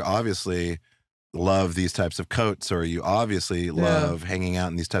 oh, you're obviously love these types of coats, or you obviously love hanging out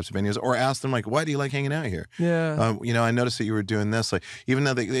in these types of venues, or ask them like, why do you like hanging out here? I noticed that you were doing this, like, even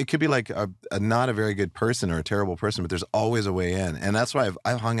though it could be like a not a very good person or a terrible person, but there's always a way in. And that's why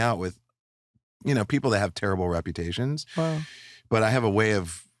I've hung out with, people that have terrible reputations. Wow. But I have a way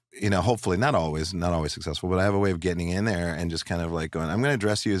of, hopefully not always successful, but I have a way of getting in there and just kind of like going, I'm going to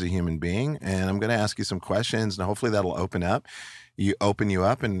address you as a human being and I'm going to ask you some questions and hopefully that'll open you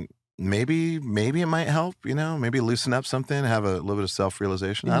up and maybe it might help, maybe loosen up something, have a little bit of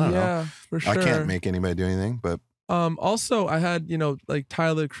self-realization. I don't know. For sure. I can't make anybody do anything, but also I had, like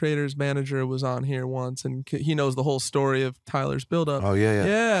Tyler, Creator's manager, was on here once and he knows the whole story of Tyler's buildup. Oh yeah.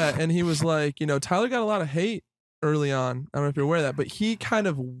 Yeah. And he was like, Tyler got a lot of hate early on. I don't know if you're aware of that, but he kind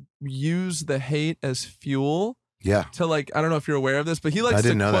of used the hate as fuel. Yeah. To like, I don't know if you're aware of this, but he likes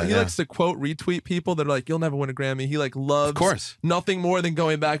to quote retweet people that are like, you'll never win a Grammy. He like loves nothing more than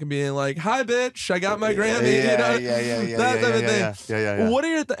going back and being like, hi bitch, I got my Grammy. That type of thing. Yeah. What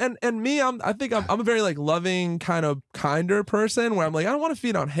are your and me, I think I'm a very like loving, kind of kinder person where I'm like, I don't want to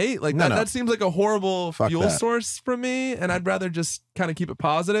feed on hate. Like that seems like a horrible fuel source for me. And I'd rather just kind of keep it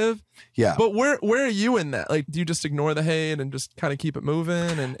positive. Yeah. But where are you in that? Like, do you just ignore the hate and just kind of keep it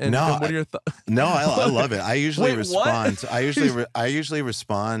moving? And what are your thoughts? No, I love it. I usually respond. I usually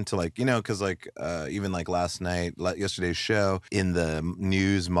respond to like, because like even like last night, yesterday's show, in the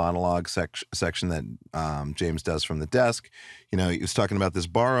news monologue section that James does from the desk, he was talking about this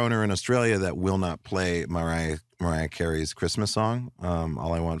bar owner in Australia that will not play Mariah Carey's Christmas song,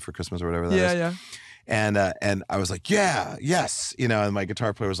 All I Want for Christmas or whatever that is. Yeah. And I was like, yeah, yes, and my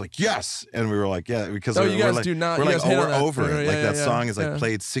guitar player was like, yes, and we were like, yeah, because you guys do not. We're like, we're over it. Yeah, like that song is like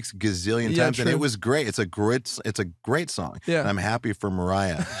played 6 gazillion times, and it was great. It's a great song. Yeah, and I'm happy for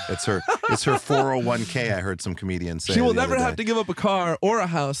Mariah. It's her 401k. I heard some comedians say she will never have to give up a car or a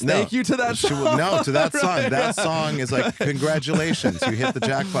house. No, Thank you to that song. To that song. Right, that song is like, congratulations, you hit the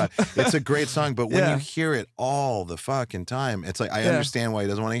jackpot. It's a great song, but when you hear it all the fucking time, it's like I understand why he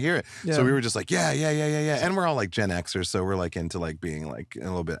doesn't want to hear it. So we were just like, yeah. And we're all like Gen Xers, so we're like into like being like a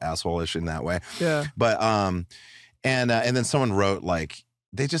little bit asshole-ish in that way. Yeah. But and then someone wrote like,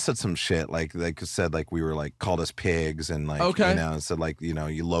 they just said some shit like said like we were like, called us pigs and like said like you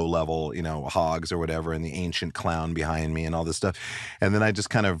low level hogs or whatever, and the ancient clown behind me and all this stuff. And then I just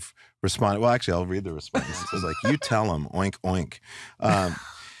kind of responded. Well, actually, I'll read the response. It was like, you tell them, oink oink.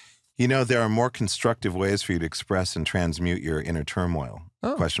 There are more constructive ways for you to express and transmute your inner turmoil.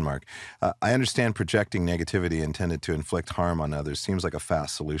 Question mark. I understand projecting negativity intended to inflict harm on others seems like a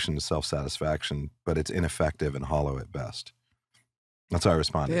fast solution to self-satisfaction, but it's ineffective and hollow at best. That's how I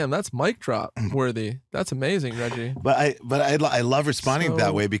responded. Damn, that's mic drop worthy. That's amazing, Reggie. But I love responding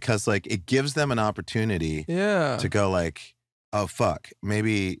that way because like it gives them an opportunity to go like, oh fuck,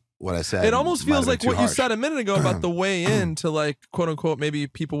 maybe what I said. It almost feels like what you said a minute ago about the way in to like quote unquote maybe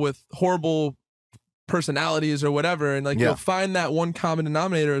people with horrible personalities or whatever, and like you'll find that one common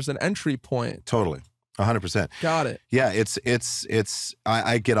denominator as an entry point. Totally. 100%. Got it. Yeah,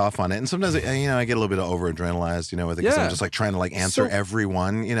 I get off on it, and sometimes I get a little bit over adrenalized, with it because I'm just like trying to like answer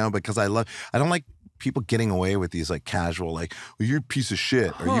everyone, because I don't like people getting away with these like casual like, well, you're a piece of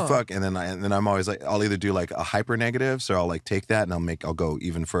shit or you fuck, and then I'm always like, I'll either do like a hyper negative, so I'll like take that and I'll go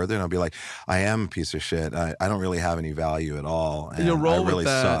even further and I'll be like, I am a piece of shit. I don't really have any value at all. And you'll roll I really with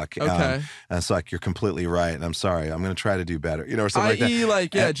that. Suck. Okay. And it's like, you're completely right, and I'm sorry. I'm gonna try to do better. Or something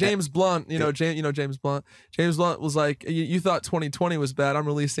like that. James Blunt. James Blunt. James Blunt was like, you thought 2020 was bad. I'm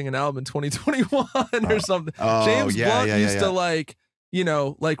releasing an album in 2021 or something. James Blunt used to like,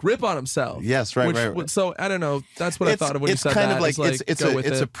 like rip on himself. Yes, right. So I don't know. That's what I thought of when you said that. It's kind of like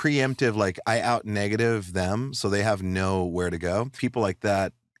it's a preemptive, like I out negative them, so they have nowhere to go. People like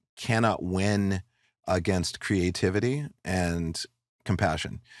that cannot win against creativity and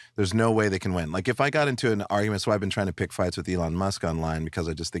compassion. There's no way they can win. Like if I got into an argument, so I've been trying to pick fights with Elon Musk online because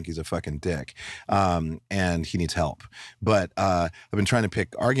I just think he's a fucking dick, and he needs help. But I've been trying to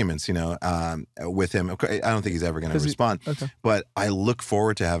pick arguments, with him. I don't think he's ever going to respond. But I look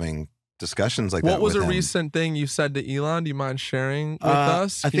forward to having discussions like that. What was a recent thing you said to Elon? Do you mind sharing with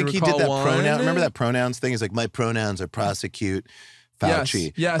us? I think he did that pronoun. Remember that pronouns thing? He's like, my pronouns are prosecute.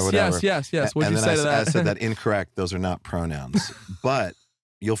 Fauci, yes. What did you say to that? I said that incorrect. Those are not pronouns, but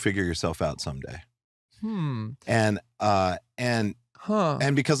you'll figure yourself out someday. And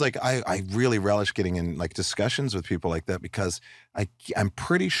because like I really relish getting in like discussions with people like that, because I'm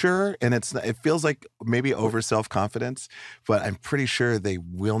pretty sure, and it feels like maybe over self-confidence, but I'm pretty sure they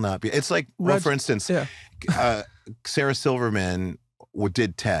will not be. It's like, well, for instance, Sarah Silverman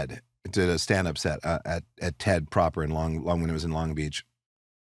did TED. Did a stand-up set at TED proper in Long when it was in Long Beach,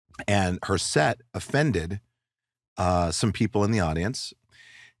 and her set offended some people in the audience,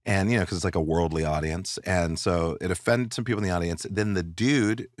 and because it's like a worldly audience, and so it offended some people in the audience. Then the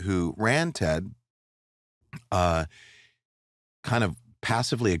dude who ran TED, kind of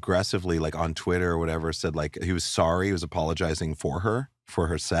passively aggressively, like on Twitter or whatever, said like he was sorry, he was apologizing for her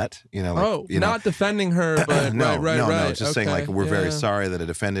set, not defending her, but no, just saying like, we're very sorry that it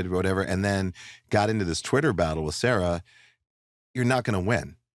offended or whatever, and then got into this Twitter battle with Sarah. You're not going to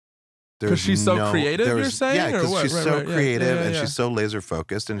win. Because she's so creative, you're saying? Yeah, because she's so creative and she's so laser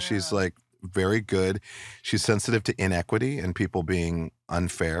focused, and she's like very good. She's sensitive to inequity and people being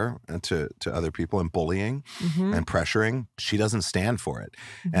unfair to other people and bullying and pressuring. She doesn't stand for it.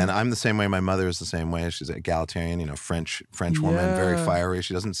 And I'm the same way. My mother is the same way. She's egalitarian, French woman, very fiery.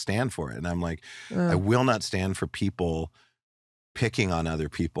 She doesn't stand for it. And I'm like, I will not stand for people picking on other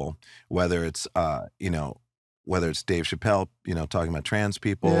people, whether it's whether it's Dave Chappelle, talking about trans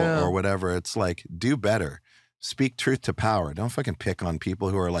people or whatever. It's like, do better. Speak truth to power. Don't fucking pick on people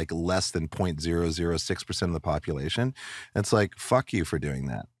who are like less than 0.006% of the population. It's like, fuck you for doing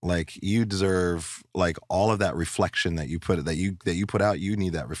that. Like, you deserve like all of that reflection that you put out. You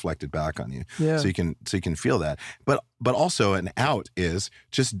need that reflected back on you, so you can feel that. But also an out is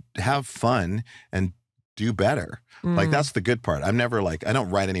just have fun and do better. Like, that's the good part. I'm never like, I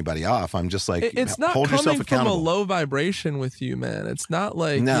don't write anybody off. I'm just like, it's not hold yourself coming accountable. from a low vibration with you, man. It's not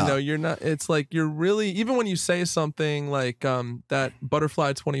like, you're not, it's like you're really, even when you say something like that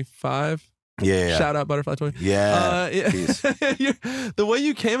Butterfly 25. Yeah. Shout out Butterfly 20. Yeah. The way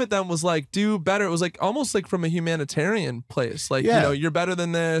you came at them was like, do better. It was like almost like from a humanitarian place. Like, you're better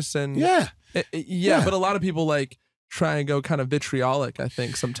than this. And but a lot of people like try and go kind of vitriolic, I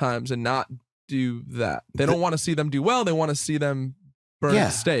think, sometimes, and not do that. They don't want to see them do well. They want to see them burn at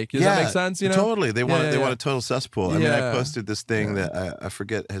stake. Does that make sense? Totally. They want a total cesspool. I mean, I posted this thing that I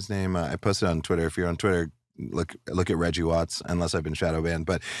forget his name. I posted on Twitter. If you're on Twitter, look at Reggie Watts, unless I've been shadow banned.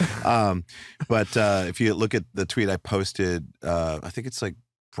 But if you look at the tweet I posted, I think it's like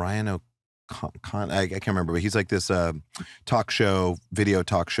Brian I can't remember, but he's like this video talk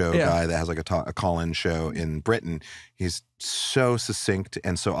show guy that has like a call-in show in Britain. He's so succinct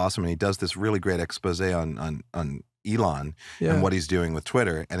and so awesome, and he does this really great expose on Elon and what he's doing with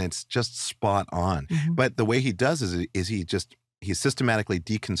Twitter, and it's just spot on. But the way he does is he systematically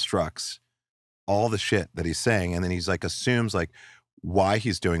deconstructs all the shit that he's saying, and then he's like assumes like why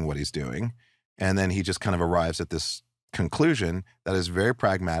he's doing what he's doing, and then he just kind of arrives at this conclusion that is very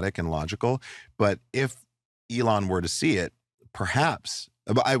pragmatic and logical. But if Elon were to see it, perhaps,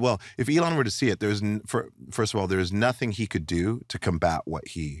 if Elon were to see it, first of all, there's nothing he could do to combat what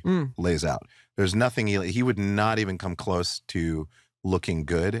he lays out. There's nothing he would not even come close to looking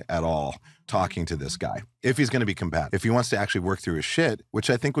good at all talking to this guy, if he's going to be combative. If he wants to actually work through his shit, which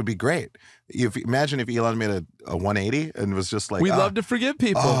I think would be great. Imagine if Elon made a 180 and was just like, we love to forgive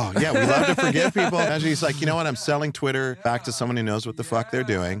people. Oh, yeah, we love to forgive people. Imagine he's like, you know what? I'm selling Twitter back to someone who knows what the fuck they're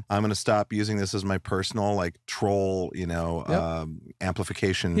doing. I'm going to stop using this as my personal, like, troll,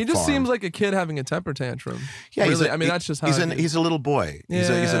 amplification He just farm. Seems like a kid having a temper tantrum. Yeah, really, that's just how he's a little boy. He's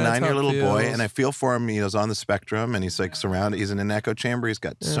a 9-year little boy, and I feel for him. He's on the spectrum, and he's like surrounded. He's in an echo chamber. He's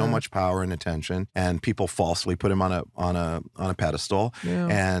got so much power and attention, and people falsely put him on a pedestal,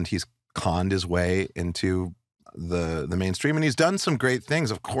 and he's conned his way into the mainstream, and he's done some great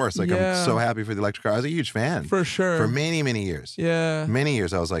things, of course. Like, I'm so happy for the electric car. I was a huge fan. For sure. For many years. Yeah. Many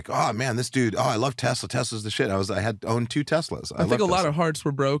years I was like, oh man, this dude, I love Tesla. Tesla's the shit. I had owned 2 Teslas. I think a lot of hearts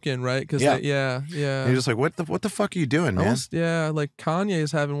were broken, right? Because And you're just like, what the fuck are you doing, man? Like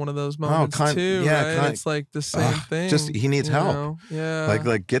Kanye's having one of those moments too, right? It's like the same thing. Just he needs help.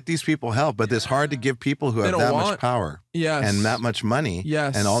 Like get these people help. But it's hard to give people who have that much power and that much money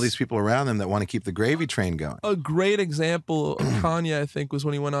and all these people around them that want to keep the gravy train going. A great example of Kanye, I think, was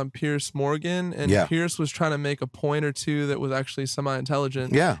when he went on Piers Morgan, and Piers was trying to make a point or two that was actually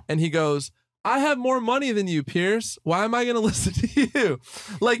semi-intelligent. Yeah. And he goes, I have more money than you, Pierce. Why am I going to listen to you?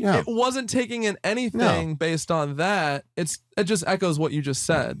 Like, it wasn't taking in anything based on that. It just echoes what you just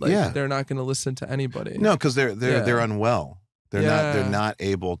said. Like, they're not going to listen to anybody. No, because they're unwell. They're not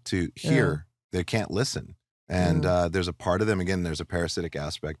able to hear. They can't listen. And there's a part of them, again, there's a parasitic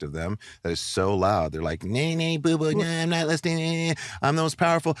aspect of them that is so loud. They're like, nay, nay, boo, boo, nah, I'm not listening. I'm the most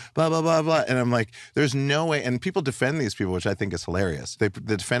powerful, blah, blah, blah, blah. And I'm like, there's no way. And people defend these people, which I think is hilarious. They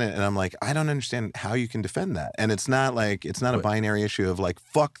defend it. And I'm like, I don't understand how you can defend that. And it's not a binary issue of like,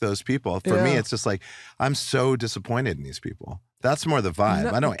 fuck those people. For me, it's just like, I'm so disappointed in these people. That's more the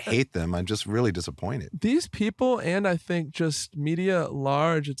vibe. I don't hate them. I'm just really disappointed. These people, and I think just media at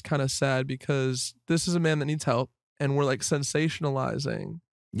large, it's kind of sad because this is a man that needs help, and we're like sensationalizing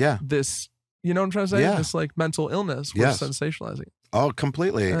this, you know what I'm trying to say? This like mental illness. We're sensationalizing. Oh,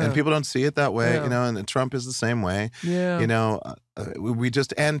 completely. And people don't see it that way, and Trump is the same way. Yeah.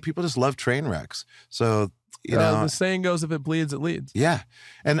 And people just love train wrecks. So, the saying goes, if it bleeds, it leads. Yeah.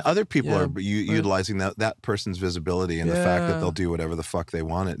 And other people are utilizing that person's visibility and the fact that they'll do whatever the fuck they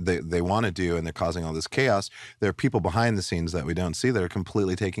want to do, and they're causing all this chaos. There are people behind the scenes that we don't see that are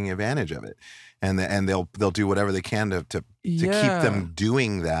completely taking advantage of it. And they'll do whatever they can to keep them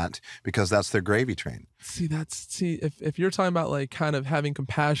doing that, because that's their gravy train. If you're talking about like kind of having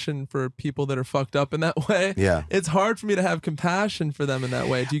compassion for people that are fucked up in that way, it's hard for me to have compassion for them in that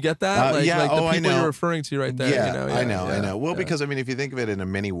way. Do you get that? The people you're referring to right there. I know. Well, because I mean, if you think of it in a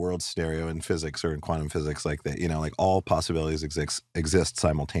many world stereo in physics or in quantum physics, like that, like all possibilities exist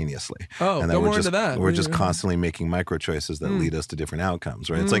simultaneously. Oh, and go more into that. We're just constantly making micro choices that lead us to different outcomes,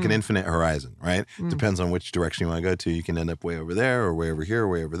 right? It's like an infinite horizon, right? Depends on which direction you want to go to. You can end up way over there or way over here or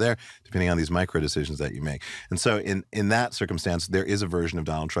way over there, depending on these micro decisions that you make. And so in that circumstance, there is a version of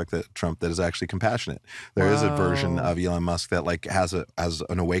Donald Trump that is actually compassionate. There is a version of Elon Musk that like has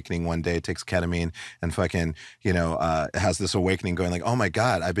an awakening one day, takes ketamine and fucking, has this awakening going like, oh my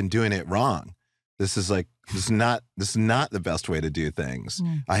God, I've been doing it wrong. This is not the best way to do things.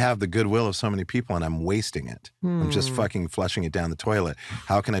 I have the goodwill of so many people and I'm wasting it. I'm just fucking flushing it down the toilet.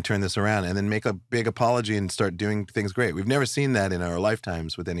 How can I turn this around and then make a big apology and start doing things great? We've never seen that in our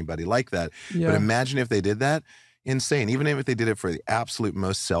lifetimes with anybody like that. Yeah. But imagine if they did that. Insane. Even if they did it for the absolute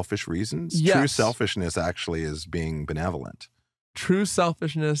most selfish reasons. Yes. True selfishness actually is being benevolent. True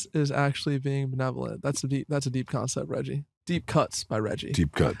selfishness is actually being benevolent. That's a deep concept, Reggie. Deep Cuts by Reggie.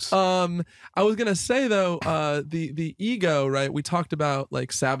 Deep Cuts. I was gonna say though, the ego, right? We talked about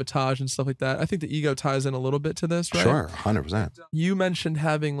like sabotage and stuff like that. I think the ego ties in a little bit to this, right? Sure, 100%. You mentioned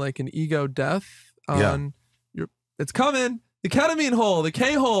having like an ego death on your. It's coming. The ketamine hole, the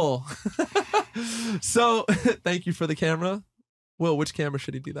K-hole. So, thank you for the camera. Will, which camera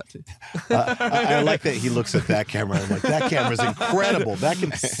should he do that to? I like that he looks at that camera and like, that camera's incredible. That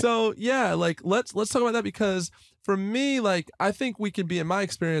can. So yeah, like let's talk about that, because for me, like I think we could be, in my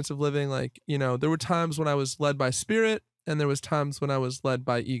experience of living, like, you know, there were times when I was led by spirit and there was times when I was led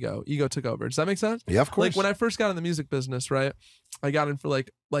by ego. Ego took over. Does that make sense? Yeah, of course. Like when I first got in the music business, right? I got in for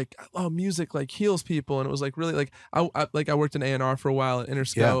like oh, music like heals people, and it was like really like I worked in A&R for a while at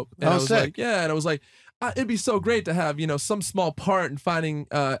Interscope, and I was sick. Like, yeah, and I was like, it'd be so great to have, you know, some small part in finding,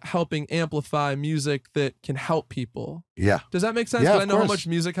 helping amplify music that can help people. Yeah. Does that make sense? Yeah, I know how much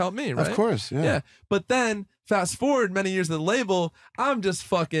music helped me, right? Of course, yeah. Yeah. But then fast forward many years of the label, I'm just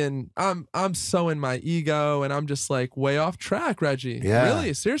fucking, I'm so in my ego, and I'm just like way off track, Reggie. Yeah.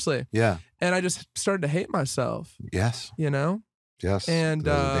 Really, seriously. Yeah. And I just started to hate myself. Yes. You know? Yes. And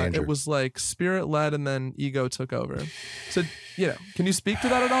it was like spirit led, and then ego took over. So, you know, can you speak to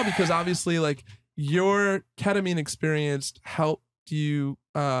that at all? Because obviously, like, your ketamine experience helped you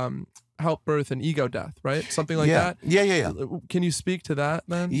help birth an ego death, right? Something like that. Yeah. Can you speak to that,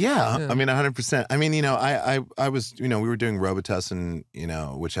 man? Yeah. I mean, 100%. I mean, you know, I was, you know, we were doing Robitussin, you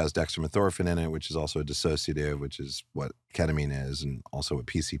know, which has dextromethorphan in it, which is also a dissociative, which is what ketamine is, and also what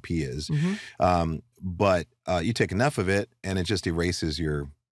PCP is. But you take enough of it, and it just erases your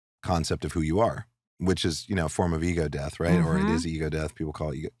concept of who you are, which is, you know, a form of ego death, right? Or it is ego death. People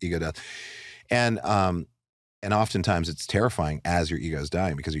call it ego death. And oftentimes it's terrifying as your ego is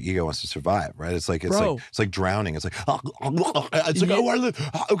dying, because your ego wants to survive, right? It's like drowning. It's like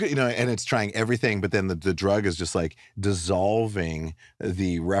okay, you know, and it's trying everything, but then the drug is just like dissolving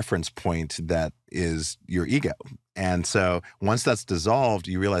the reference point that is your ego. And so once that's dissolved,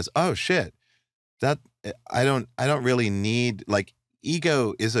 you realize, oh shit, that I don't really need, like,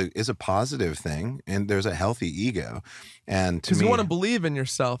 ego is a positive thing, and there's a healthy ego. And to me, you want to believe in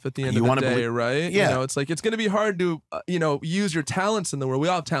yourself at the end of the day, right? Yeah. You know, it's like, it's going to be hard to, you know, use your talents in the world. We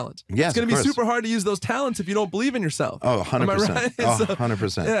all have talent. Yes, it's going to be super hard to use those talents if you don't believe in yourself. Oh, 100%. Am I right? Oh,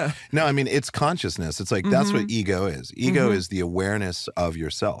 100%. Yeah. No, I mean, it's consciousness. It's like, that's what ego is. Ego is the awareness of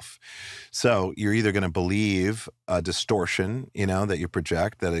yourself. So you're either going to believe a distortion, you know, that you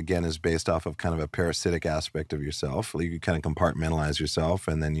project, that again is based off of kind of a parasitic aspect of yourself. You kind of compartmentalize yourself,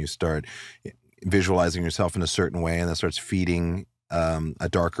 and then you start visualizing yourself in a certain way, and that starts feeding a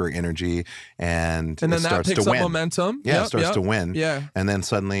darker energy, and then it starts that picks to win. Up momentum. Yeah, it starts to win. Yeah. And then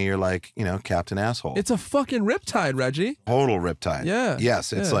suddenly you're like, you know, Captain Asshole. It's a fucking riptide, Reggie. Total riptide. Yeah.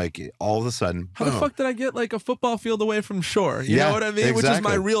 Yes, it's like all of a sudden, how the fuck did I get like a football field away from shore? You know what I mean? Exactly. Which is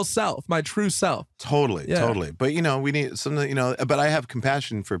my real self, my true self. Totally. But, you know, we need something, you know, but I have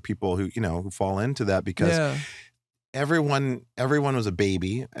compassion for people who, you know, who fall into that, because everyone was a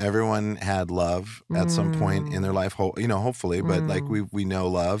baby. Everyone had love at some point in their life, you know, hopefully, but like we know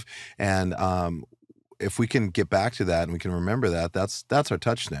love. And if we can get back to that and we can remember that, that's our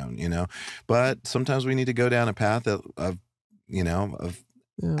touchstone, you know. But sometimes we need to go down a path of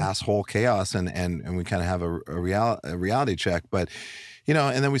asshole chaos, and we kind of have a reality check. But, you know,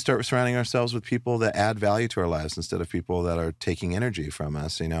 and then we start surrounding ourselves with people that add value to our lives instead of people that are taking energy from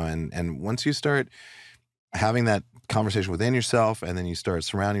us, you know. And once you start having that conversation within yourself, and then you start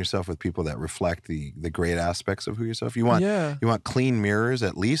surrounding yourself with people that reflect the great aspects of who yourself. You want clean mirrors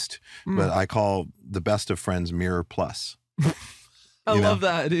at least, but I call the best of friends Mirror Plus. I love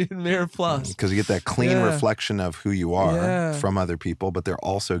that, dude. Mirror Plus. Because you get that clean reflection of who you are from other people, but they're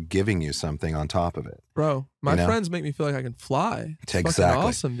also giving you something on top of it. Bro, my friends make me feel like I can fly. It's exactly. fucking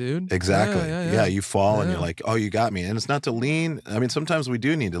awesome, dude. Exactly. Yeah, you fall and you're like, oh, you got me. And it's not to lean. I mean, sometimes we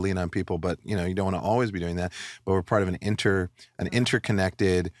do need to lean on people, but, you know, you don't want to always be doing that. But we're part of an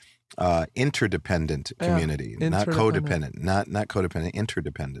interconnected, interdependent community, not codependent, not codependent,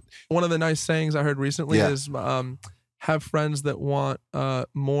 interdependent. One of the nice sayings I heard recently is, have friends that want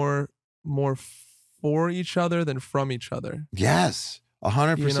more for each other than from each other. Yes,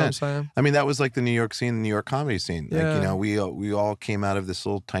 100%. You know what I'm saying? I mean, that was like the New York scene, the New York comedy scene. Like, you know, we all came out of this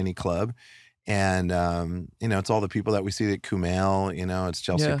little tiny club, And, you know, it's all the people that we see at Kumail, you know, it's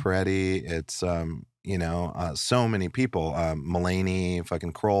Chelsea Yeah. Peretti, it's, you know, so many people, Mulaney,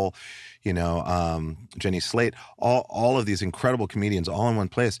 fucking Kroll, you know, Jenny Slate, all of these incredible comedians all in one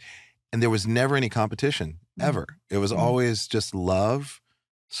place. And there was never any competition, ever. It was always just love,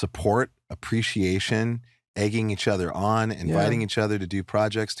 support, appreciation, egging each other on, inviting each other to do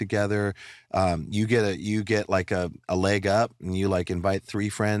projects together. You get like a leg up, and you like invite 3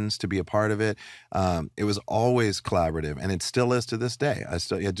 friends to be a part of it. It was always collaborative, and it still is to this day. I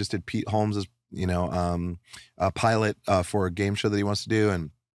just did Pete Holmes's, you know, a pilot for a game show that he wants to do,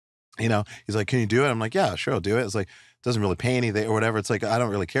 and you know, he's like, "Can you do it?" I'm like, "Yeah, sure, I'll do it." It's like, doesn't really pay anything or whatever. It's like, I don't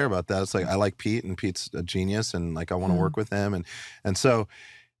really care about that. It's like, I like Pete, and Pete's a genius, and like I want to work with him, and so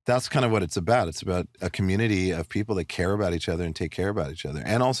that's kind of what it's about. It's about a community of people that care about each other and take care about each other,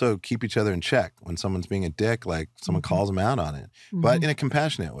 and also keep each other in check. When someone's being a dick, like someone calls them out on it, but in a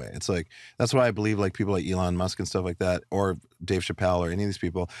compassionate way. It's like, that's why I believe like people like Elon Musk and stuff like that, or Dave Chappelle or any of these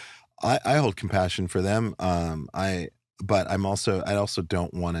people, I hold compassion for them. But I also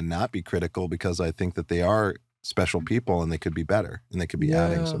don't want to not be critical, because I think that they are special people and they could be better, and they could be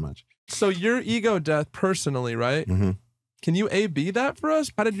adding so much. So your ego death personally, right? Can you A-B that for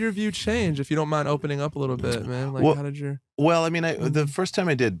us? How did your view change, if you don't mind opening up a little bit, man? Like, how did your... Well, I mean, the first time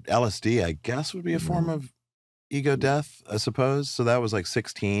I did LSD, I guess would be a form of ego death, I suppose. So that was like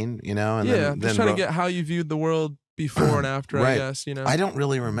 16, you know? And then just trying to get how you viewed the world before and after, I guess, you know? I don't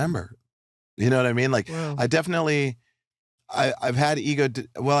really remember. You know what I mean? Like, I definitely... I've had ego.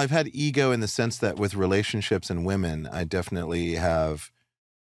 Well, I've had ego in the sense that with relationships and women, I definitely have,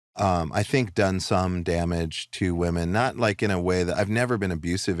 I think, done some damage to women. Not like in a way that I've never been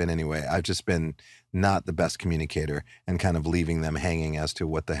abusive in any way. I've just been not the best communicator, and kind of leaving them hanging as to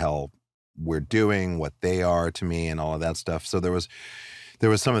what the hell we're doing, what they are to me, and all of that stuff. So there was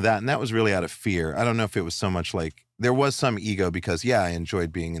some of that, and that was really out of fear. I don't know if it was so much like, there was some ego because, yeah, I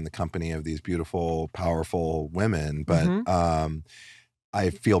enjoyed being in the company of these beautiful, powerful women, but I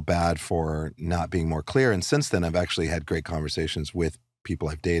feel bad for not being more clear. And since then, I've actually had great conversations with people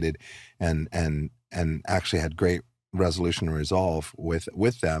I've dated, and actually had great resolution and resolve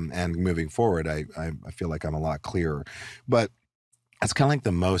with them. And moving forward, I feel like I'm a lot clearer. But that's kind of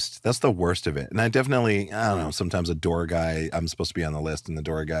like that's the worst of it. And I definitely, I don't know, sometimes a door guy, I'm supposed to be on the list, and the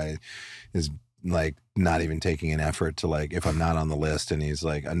door guy is like not even taking an effort to, like, if I'm not on the list and he's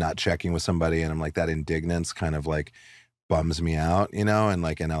like, I'm not checking with somebody, and I'm like, that indignance kind of like bums me out, you know? And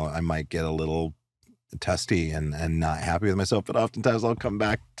like, and I might get a little testy and not happy with myself, but oftentimes I'll come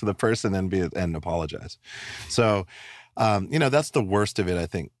back to the person and apologize. So, you know, that's the worst of it, I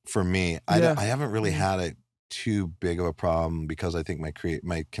think, for me. I haven't really had it too big of a problem, because I think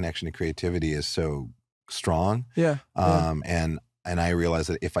my connection to creativity is so strong. And I realize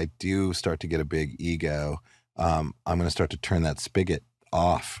that if I do start to get a big ego, I'm going to start to turn that spigot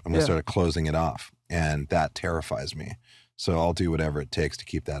off. I'm going to start closing it off, and that terrifies me. So I'll do whatever it takes to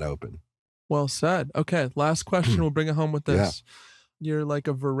keep that open. Well said. Okay, last question. We'll bring it home with this. You're like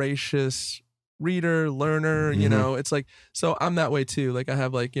a voracious reader, learner, you know, it's like, so I'm that way too. Like I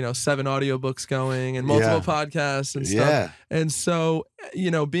have like, you know, 7 audiobooks going and multiple podcasts and stuff. And so, you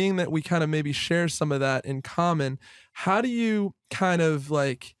know, being that we kind of maybe share some of that in common, how do you kind of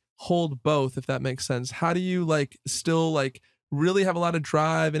like hold both, if that makes sense? How do you like still like really have a lot of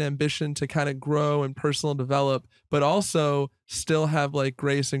drive and ambition to kind of grow and personal develop, but also still have like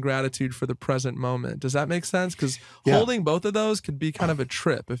grace and gratitude for the present moment? Does that make sense? Because holding both of those could be kind of a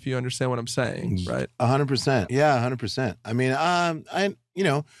trip, if you understand what I'm saying, right? 100%. Yeah, 100%. I mean, you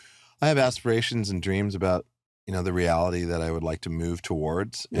know, I have aspirations and dreams about, you know, the reality that I would like to move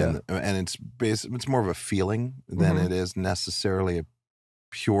towards. And it's more of a feeling than it is necessarily a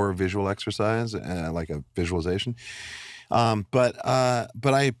pure visual exercise, like a visualization. But I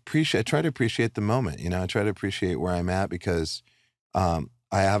try to appreciate the moment, you know, I try to appreciate where I'm at, because,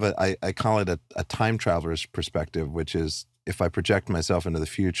 I call it a time traveler's perspective, which is, if I project myself into the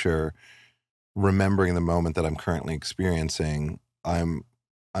future, remembering the moment that I'm currently experiencing, I'm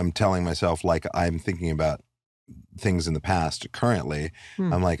telling myself, like, I'm thinking about things in the past currently.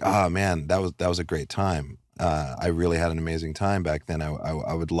 I'm like, oh man, that was a great time. I really had an amazing time back then.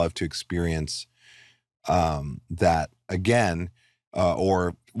 I would love to experience that again,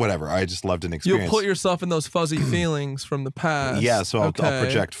 or whatever. I just loved an experience. You'll put yourself in those fuzzy feelings from the past. Yeah, so I'll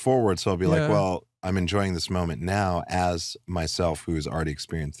project forward. So I'll be like, well, I'm enjoying this moment now as myself who's already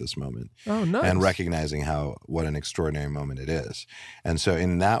experienced this moment. Oh, nice. And recognizing what an extraordinary moment it is. And so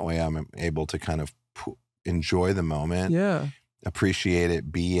in that way, I'm able to kind of enjoy the moment, appreciate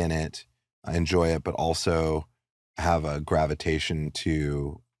it, be in it, enjoy it, but also have a gravitation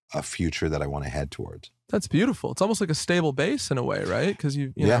to a future that I want to head towards. That's beautiful. It's almost like a stable base in a way, right? Because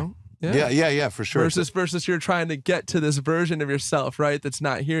you know. Yeah, for sure. Versus you're trying to get to this version of yourself, right? That's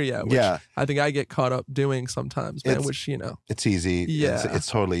not here yet. Which I think I get caught up doing sometimes, man. Which it's easy. Yeah, it's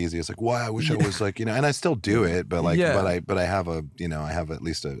totally easy. It's like, wow, I wish I was like, and I still do it, but like, but I have I have at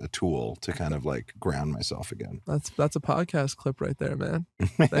least a tool to kind of like ground myself again. That's a podcast clip right there, man.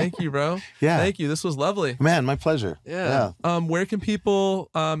 Thank you, bro. Thank you. This was lovely, man. My pleasure. Yeah. Where can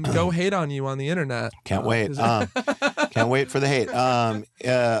people go hate on you on the internet? Can't wait. Can't wait for the hate.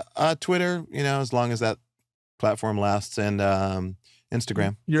 Twitter, as long as that platform lasts, and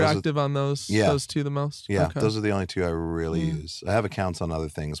Instagram. You're active on those two the most? Yeah, okay. Those are the only two I really use. I have accounts on other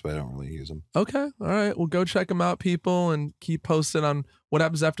things, but I don't really use them. Okay, all right. Well, go check them out, people, and keep posted on what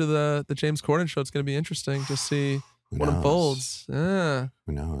happens after the James Corden show. It's going to be interesting to see what unfolds. Yeah.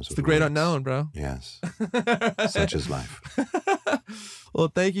 Who knows? It's the great unknown, bro. Yes. Such is life.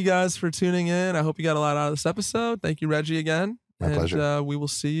 Well, thank you guys for tuning in. I hope you got a lot out of this episode. Thank you, Reggie, again. My pleasure. We will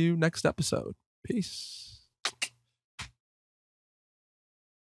see you next episode. Peace.